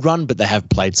a good run, but they have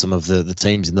played some of the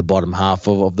teams in the bottom half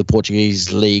of the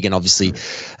Portuguese league, and obviously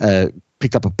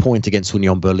picked up a point against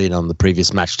Union Berlin on the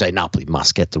previous match day. Napoli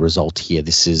must get the result here.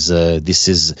 This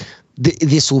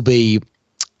will be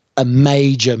a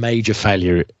major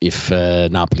failure if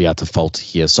Napoli are to falter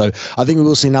here. So I think we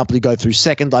will see Napoli go through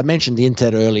second. I mentioned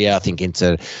Inter earlier. I think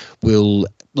Inter will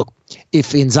look.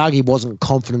 If Inzaghi wasn't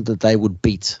confident that they would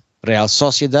beat Real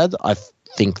Sociedad, I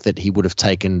think that he would have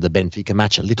taken the Benfica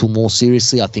match a little more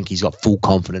seriously. I think he's got full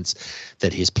confidence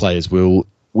that his players will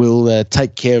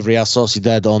take care of Real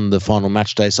Sociedad on the final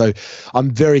match day. So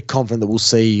I'm very confident that we'll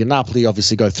see Napoli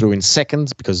obviously go through in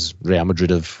second, because Real Madrid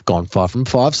have gone 5 from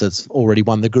 5, so it's already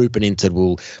won the group, and Inter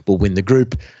will win the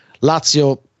group.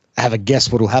 Lazio, have a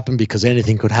guess what will happen, because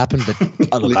anything could happen. But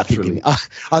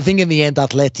I think in the end,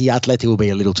 Atleti will be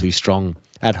a little too strong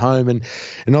at home, and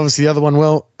obviously the other one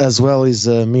is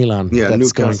Milan. Yeah, that's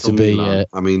Newcastle, going to be.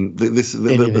 I mean, this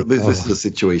is the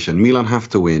situation. Milan have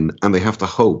to win, and they have to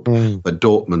hope that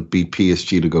Dortmund beat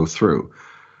PSG to go through.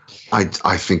 I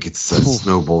think it's a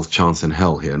snowball's chance in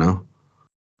hell here. No.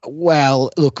 Well,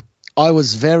 look, I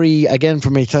was very, again,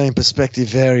 from an Italian perspective,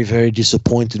 very, very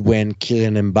disappointed when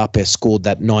Kylian Mbappe scored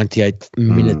that 98th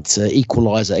minute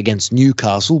equaliser against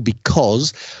Newcastle,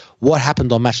 because what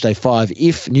happened on match day 5,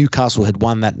 if Newcastle had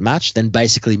won that match, then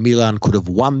basically Milan could have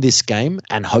won this game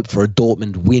and hoped for a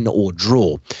Dortmund win or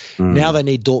draw. Now they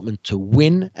need Dortmund to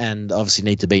win and obviously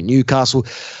need to beat Newcastle.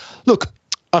 Look,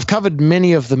 I've covered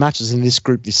many of the matches in this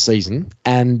group this season,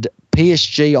 and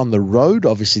PSG on the road,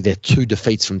 obviously they're 2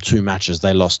 defeats from 2 matches.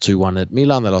 They lost 2-1 at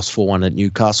Milan, they lost 4-1 at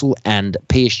Newcastle, and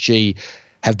PSG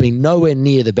have been nowhere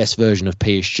near the best version of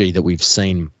PSG that we've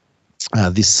seen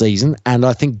this season. And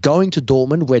I think going to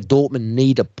Dortmund, where Dortmund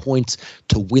need a point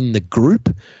to win the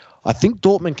group, I think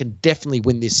Dortmund can definitely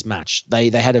win this match. They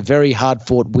had a very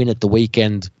hard-fought win at the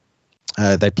weekend.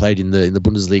 They played in the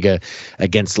Bundesliga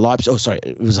against Leipzig. Oh, sorry,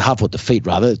 it was a hard-fought defeat,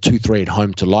 rather, 2-3 at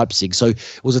home to Leipzig. So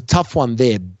it was a tough one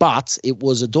there, but it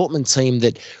was a Dortmund team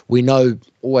that we know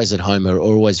always at home are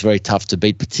always very tough to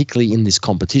beat, particularly in this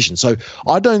competition. So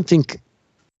I don't think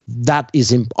that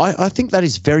is I think that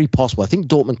is very possible. I think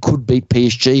Dortmund could beat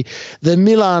PSG. The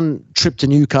Milan trip to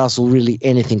Newcastle, really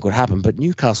anything could happen, but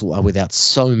Newcastle are without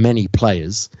so many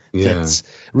players. That's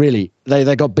really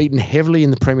they got beaten heavily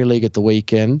in the Premier League at the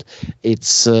weekend.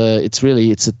 It's a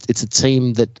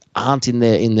team that aren't in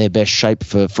their best shape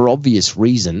for obvious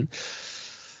reason.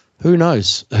 Who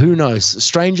knows?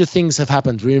 Stranger things have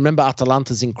happened. We remember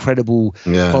Atalanta's incredible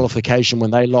qualification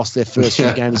when they lost their first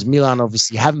few games. Milan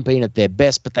obviously haven't been at their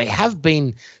best, but they have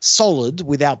been solid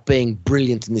without being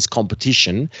brilliant in this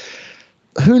competition.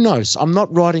 Who knows? I'm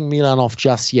not writing Milan off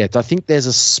just yet. I think there's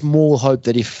a small hope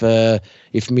that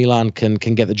if Milan can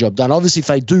get the job done. Obviously, if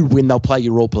they do win, they'll play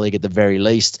Europa League at the very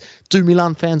least. Do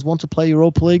Milan fans want to play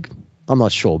Europa League? I'm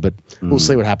not sure, but we'll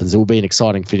see what happens. It will be an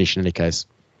exciting finish in any case.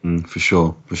 For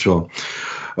sure.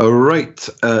 All right,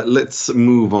 let's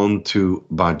move on to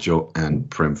Baggio and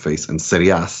Premface and Serie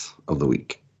A of the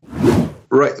week.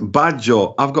 Right,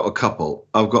 Baggio, I've got a couple.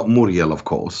 I've got Muriel, of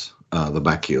course, the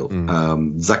back heel.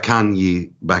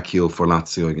 Zaccagni, back heel for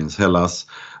Lazio against Hellas.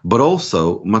 But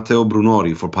also Matteo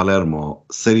Brunori for Palermo,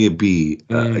 Serie B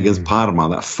against Parma,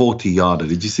 that 40-yarder.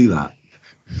 Did you see that?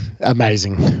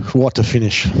 Amazing. What a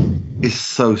finish. It's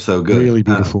so good. Really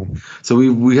beautiful. So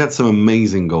we had some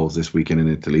amazing goals this weekend in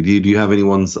Italy. Do you have any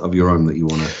ones of your own that you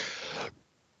want to?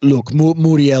 Look,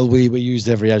 Muriel, we used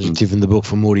every adjective in the book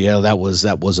for Muriel. That was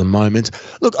a moment.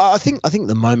 Look, I think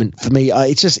the moment for me,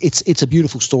 it's a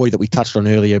beautiful story that we touched on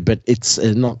earlier, but it's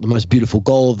not the most beautiful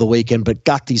goal of the weekend. But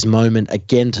Gatti's moment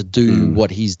again to do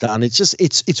what he's done.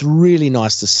 It's really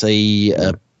nice to see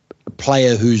a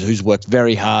player who's worked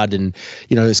very hard and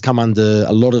has come under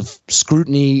a lot of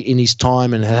scrutiny in his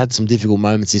time and had some difficult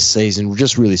moments this season.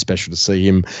 Just really special to see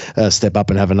him step up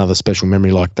and have another special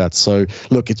memory like that. So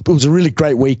look, it was a really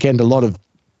great weekend, a lot of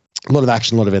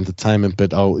action, a lot of entertainment.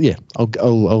 But I'll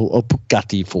put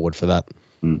Gatti forward for that.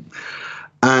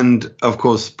 And of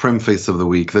course, Premface of the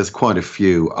week. There's quite a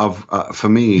few. For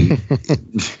me,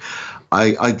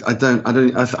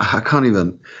 I can't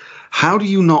even. how do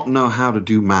you not know how to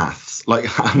do maths? Like,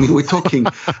 I mean, we're talking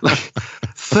like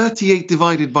 38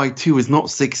 divided by 2 is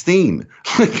not 16.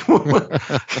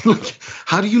 Like,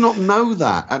 how do you not know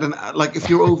that? Like, if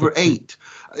you're over 8,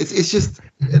 it's just,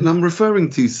 and I'm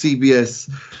referring to CBS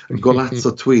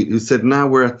Golazzo tweet, who said, now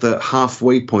we're at the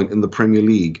halfway point in the Premier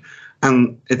League,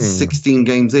 and it's 16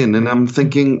 games in, and I'm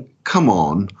thinking, come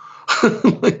on,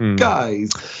 like,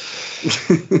 guys.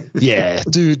 Yeah,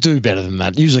 do better than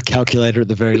that. Use a calculator at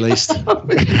the very least.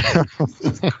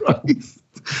 Jesus Christ.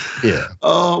 Yeah.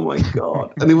 Oh my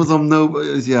God. And it was on Nobel.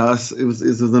 It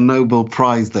was a Nobel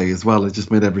Prize day as well. It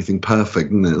just made everything perfect,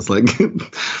 and it was like.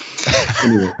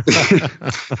 Anyway.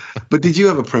 But did you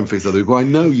have a Prem Face of the week? Well, I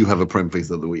know you have a Prem Face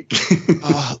of the week.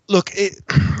 Look,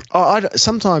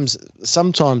 sometimes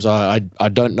I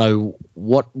don't know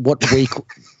what week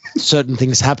certain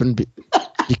things happen.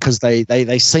 Because they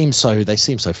seem so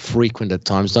frequent at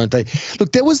times, don't they?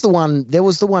 Look, there was the one.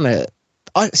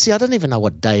 I don't even know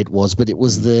what day it was, but it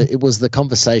was the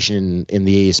conversation in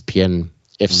the ESPN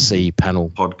FC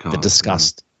panel podcast that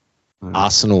discussed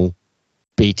Arsenal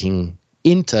beating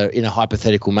Inter in a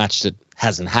hypothetical match that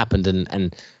hasn't happened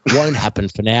and won't happen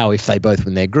for now if they both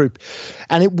win their group.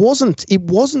 And it wasn't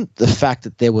the fact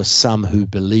that there were some who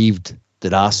believed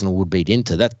that Arsenal would beat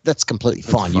Inter. That's completely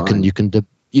fine.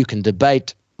 You can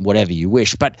debate whatever you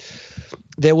wish, but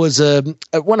there was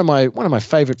one of my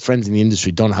favorite friends in the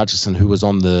industry, Don Hutchison, who was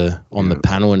on the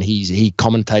panel, and he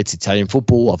commentates Italian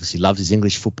football. Obviously, loves his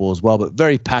English football as well, but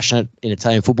very passionate in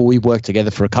Italian football. We worked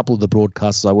together for a couple of the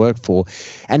broadcasts I worked for,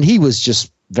 and he was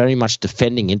just very much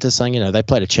defending Inter, saying, they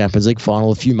played a Champions League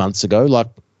final a few months ago. Like,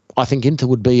 I think Inter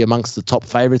would be amongst the top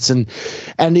favourites, and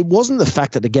it wasn't the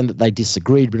fact that they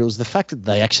disagreed, but it was the fact that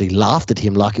they actually laughed at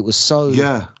him, like it was so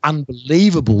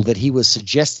unbelievable that he was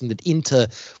suggesting that Inter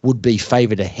would be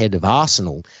favoured ahead of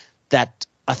Arsenal. That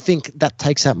I think that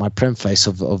takes out my Prem Face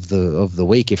of the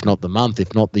week, if not the month,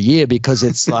 if not the year, because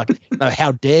it's like,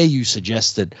 how dare you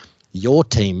suggest that your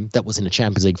team that was in a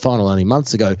Champions League final only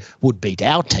months ago would beat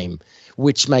our team?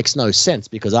 Which makes no sense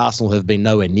because Arsenal have been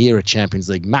nowhere near a Champions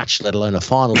League match, let alone a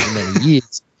final, for many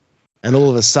years. And all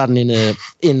of a sudden, in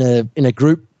a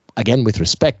group, again with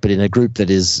respect, but in a group that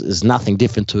is nothing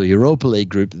different to a Europa League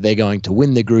group, they're going to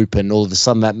win the group, and all of a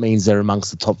sudden that means they're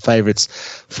amongst the top favourites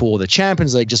for the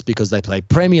Champions League just because they play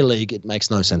Premier League. It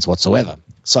makes no sense whatsoever.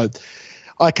 So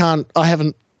I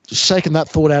haven't shaken that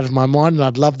thought out of my mind, and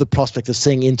I'd love the prospect of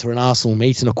seeing Inter and Arsenal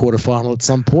meet in a quarterfinal at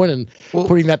some point and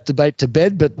putting that debate to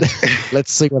bed, but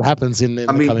let's see what happens in the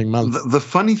coming months. The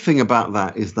funny thing about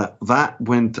that is that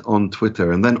went on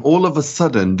Twitter, and then all of a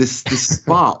sudden this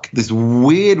sparked this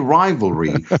weird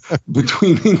rivalry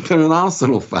between Inter and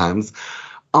Arsenal fans,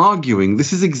 arguing.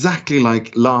 This is exactly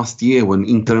like last year when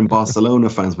Inter and Barcelona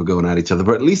fans were going at each other,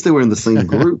 but at least they were in the same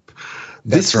group.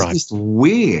 This is just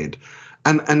weird.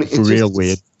 And it's real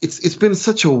weird. It's been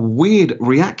such a weird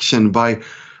reaction by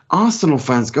Arsenal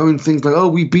fans going things like, "Oh,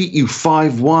 we beat you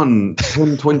 5-1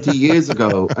 20 years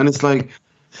ago," and it's like,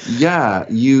 yeah,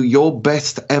 your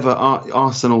best ever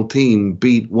Arsenal team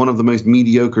beat one of the most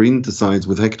mediocre Inter sides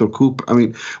with Hector Cooper. I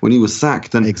mean, when he was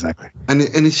sacked, and exactly, and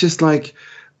it's just like,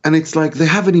 and it's like they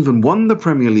haven't even won the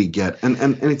Premier League yet, and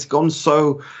it's gone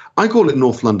so. I call it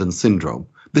North London syndrome.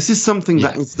 This is something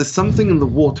there's something in the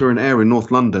water and air in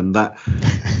North London that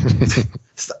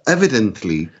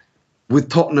evidently with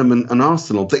Tottenham and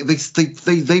Arsenal, they're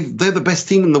the best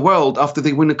team in the world after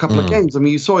they win a couple of games. I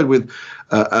mean, you saw it with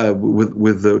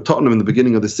Tottenham in the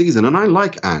beginning of the season, and I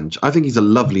like Ange. I think he's a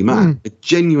lovely man. I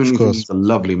genuinely think he's a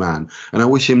lovely man, and I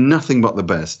wish him nothing but the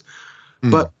best.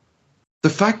 But the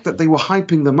fact that they were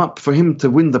hyping them up for him to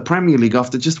win the Premier League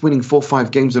after just winning 4 or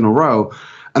 5 games in a row,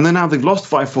 and then now they've lost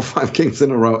 5 or 5 games in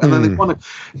a row, and then they won it.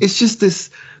 It's just this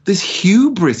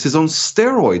hubris is on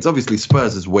steroids. Obviously,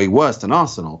 Spurs is way worse than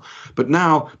Arsenal, but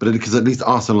because at least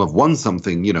Arsenal have won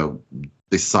something,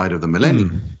 this side of the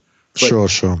millennium. Sure.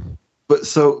 But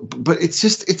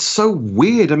it's so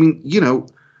weird. I mean,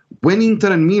 when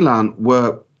Inter and Milan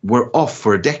were off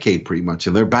for a decade pretty much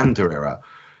in their banter era,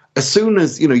 as soon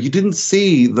as you didn't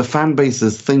see the fan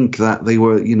bases think that they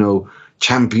were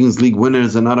Champions League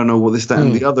winners and I don't know what this, that,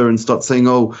 and the other, and start saying,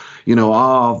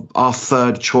 our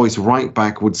third choice right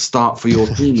back would start for your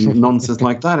team, nonsense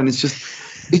like that, and it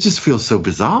just feels so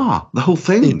bizarre, the whole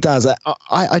thing. It does.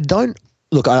 I don't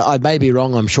look. I may be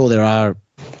wrong. I'm sure there are.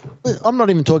 I'm not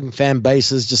even talking fan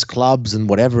bases, just clubs and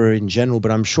whatever in general,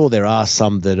 but I'm sure there are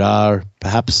some that are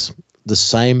perhaps the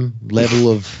same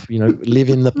level of live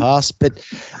in the past. But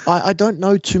I don't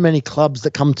know too many clubs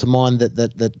that come to mind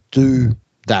that do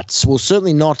that. Well,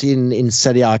 certainly not in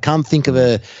Serie A. I can't think of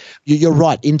a. You're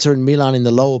right. Inter and Milan in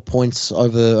the lower points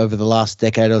over the last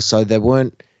decade or so, they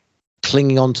weren't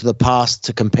clinging on to the past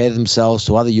to compare themselves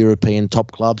to other European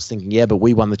top clubs, thinking, yeah, but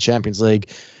we won the Champions League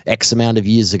X amount of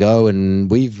years ago, and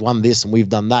we've won this and we've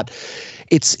done that.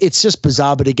 It's just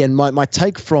bizarre. But again, my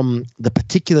take from the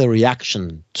particular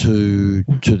reaction to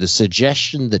the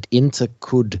suggestion that Inter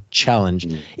could challenge,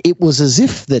 it was as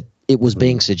if that it was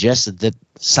being suggested that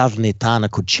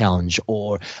Salernitana could challenge,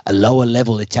 or a lower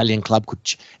level Italian club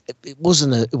could. It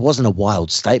wasn't a wild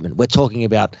statement. We're talking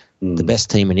about the best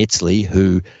team in Italy,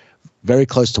 who very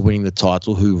close to winning the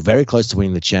title, who very close to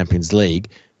winning the Champions League,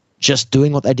 just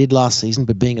doing what they did last season,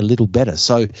 but being a little better.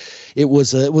 So it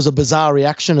was a bizarre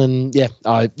reaction, and yeah,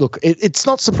 it's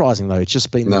not surprising though. It's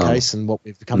just been the case, and what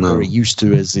we've become very used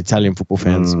to as Italian football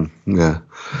fans. Yeah,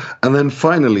 and then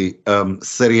finally,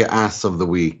 Serie A of the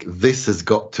week. This has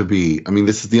got to be. I mean,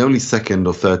 this is the only second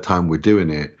or third time we're doing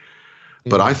it,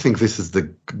 but I think this is the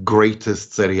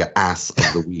greatest Serie A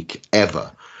of the week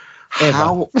ever.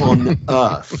 How on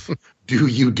earth do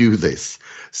you do this?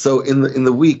 So in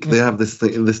the week they have this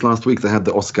thing, in this last week they had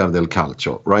the Oscar del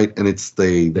Calcio, right? And it's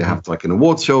they have like an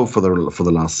award show for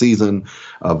the last season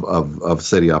of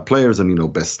Serie A players,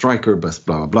 and best striker, best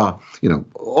blah blah blah,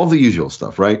 all the usual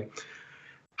stuff, right?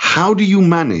 How do you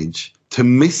manage to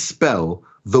misspell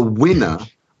the winner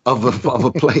of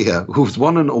a player who's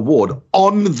won an award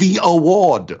on the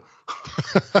award?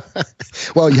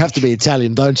 Well, you have to be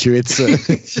Italian, don't you? It's and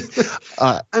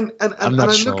I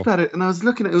looked at it, and I was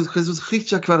looking at it because it was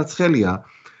Chicha Kvaratskhelia,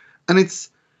 and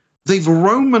they've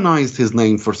Romanized his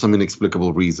name for some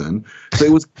inexplicable reason. So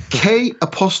it was K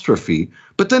apostrophe,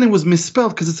 but then it was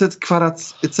misspelled because it said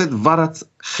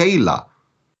Kvaratskhelia.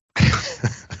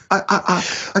 I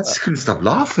just couldn't stop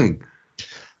laughing.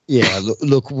 Yeah,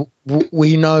 look,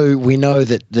 we know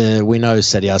that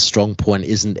Serie A's strong point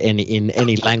isn't in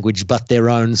any language but their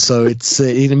own. So it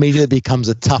immediately becomes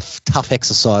a tough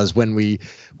exercise when we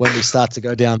start to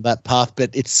go down that path.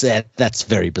 But that's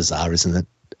very bizarre, isn't it?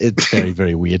 It's very,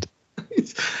 very weird.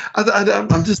 I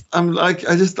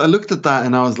looked at that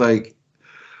and I was like,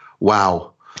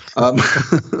 wow.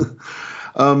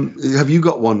 Have you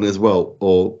got one as well?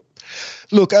 Or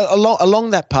look, along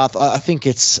that path, I think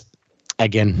it's.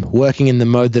 Again, working in the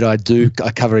mode that I do, I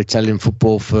cover Italian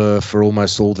football for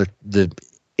almost all the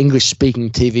English-speaking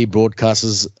TV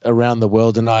broadcasters around the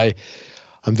world, and I'm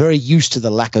very used to the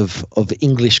lack of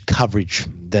English coverage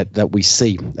that we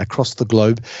see across the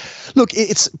globe. Look,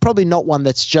 it's probably not one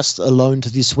that's just alone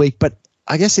to this week, but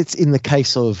I guess it's in the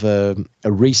case of a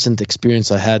recent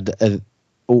experience I had. There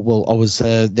was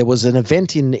an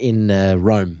event in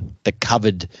Rome that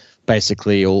covered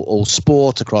basically all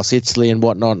sport across Italy and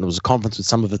whatnot. And it was a conference with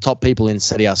some of the top people in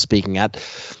Serie A speaking at.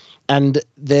 And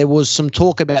there was some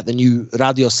talk about the new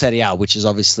Radio Serie A, which is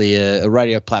obviously a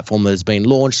radio platform that has been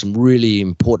launched, some really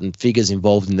important figures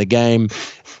involved in the game,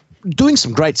 doing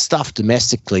some great stuff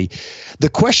domestically. The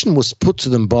question was put to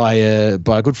them by a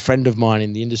good friend of mine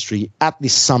in the industry at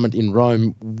this summit in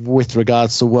Rome with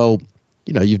regards to, well,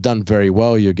 you've done very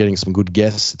well. You're getting some good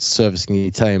guests servicing the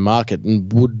Italian market.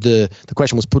 And the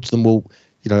question was put to them, well,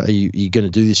 are you going to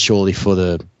do this surely for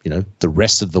the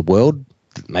rest of the world,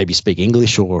 maybe speak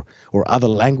English or other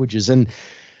languages? And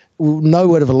no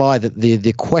word of a lie that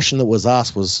the question that was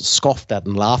asked was scoffed at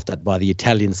and laughed at by the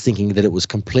Italians, thinking that it was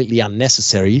completely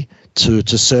unnecessary to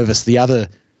service the other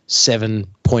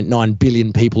 7.9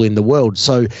 billion people in the world.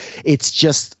 So it's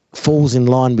just falls in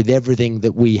line with everything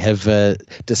that we have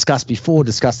discussed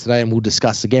today, and we'll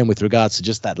discuss again with regards to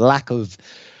just that lack of,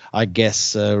 I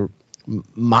guess,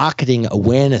 marketing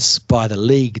awareness by the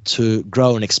league to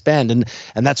grow and expand. And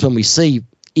that's when we see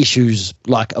issues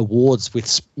like awards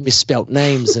with misspelt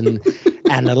names and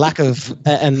a lack of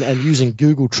and using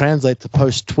Google Translate to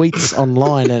post tweets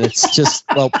online. And it's just,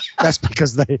 well, that's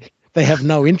because they have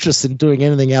no interest in doing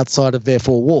anything outside of their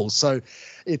four walls. So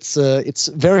it's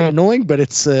very annoying, but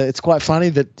it's quite funny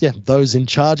that those in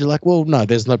charge are like, well, no,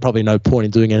 there's probably no point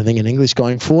in doing anything in English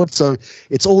going forward. So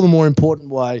it's all the more important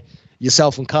why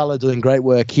yourself and Carlo are doing great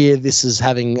work here. This is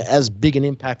having as big an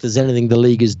impact as anything the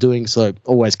league is doing. So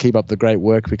always keep up the great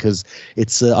work, because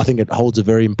it's I think it holds a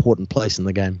very important place in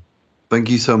the game. Thank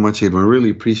you so much, Edwin. I really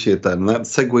appreciate that, and that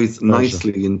segues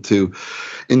nicely into.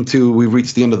 We've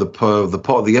reached the end of the part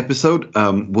of the episode.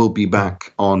 We'll be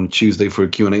back on Tuesday for a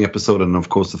Q&A episode, and of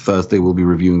course, the Thursday we'll be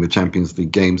reviewing the Champions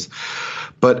League games.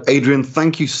 But Adrian,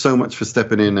 thank you so much for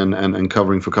stepping in and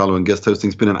covering for Carlo and guest hosting.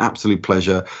 It's been an absolute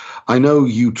pleasure. I know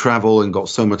you travel and got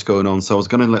so much going on, so I was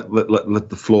going to let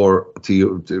the floor to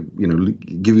you,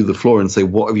 give you the floor and say,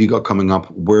 what have you got coming up?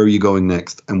 Where are you going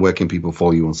next? And where can people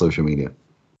follow you on social media?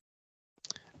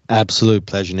 Absolute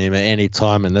pleasure, Nima.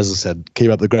 Anytime. And as I said, keep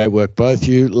up the great work, both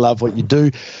you. Love what you do.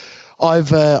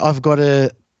 I've got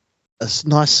a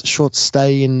nice short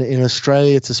stay in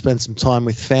Australia to spend some time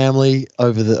with family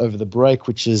over the break,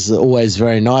 which is always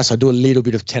very nice. I do a little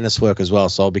bit of tennis work as well,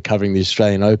 so I'll be covering the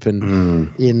Australian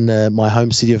Open in my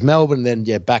home city of Melbourne. Then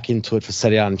back into it for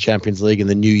Serie A and Champions League in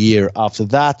the new year after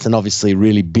that, and obviously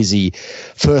really busy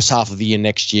first half of the year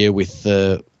next year with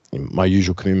my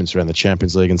usual commitments around the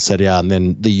Champions League and Serie A, and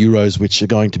then the Euros, which are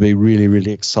going to be really,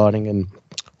 really exciting, and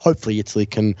hopefully Italy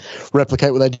can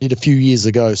replicate what they did a few years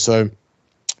ago. So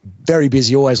very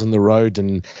busy, always on the road,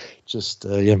 and just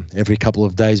every couple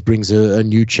of days brings a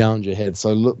new challenge ahead.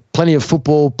 So look, plenty of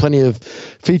football, plenty of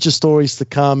feature stories to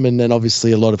come, and then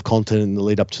obviously a lot of content in the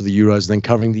lead up to the Euros. And then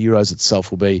covering the Euros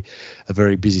itself will be a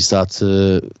very busy start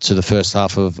to the first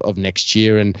half of next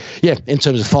year. And in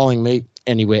terms of following me,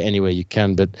 anywhere you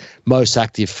can, but most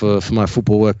active for my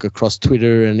football work across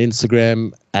Twitter and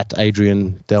Instagram at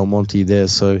Adrian Del Monte there.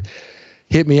 So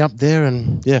hit me up there,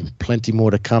 and plenty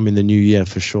more to come in the new year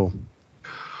for sure.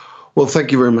 Well,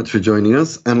 thank you very much for joining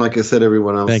us. And like I said,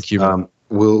 everyone else, thank you.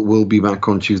 We'll be back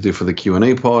on Tuesday for the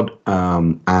Q&A pod,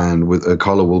 and with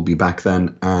Carlo will be back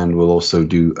then, and we'll also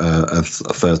do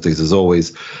Thursdays as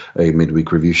always, a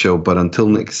midweek review show. But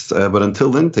until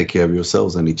then, take care of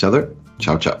yourselves and each other.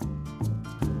 Ciao, ciao.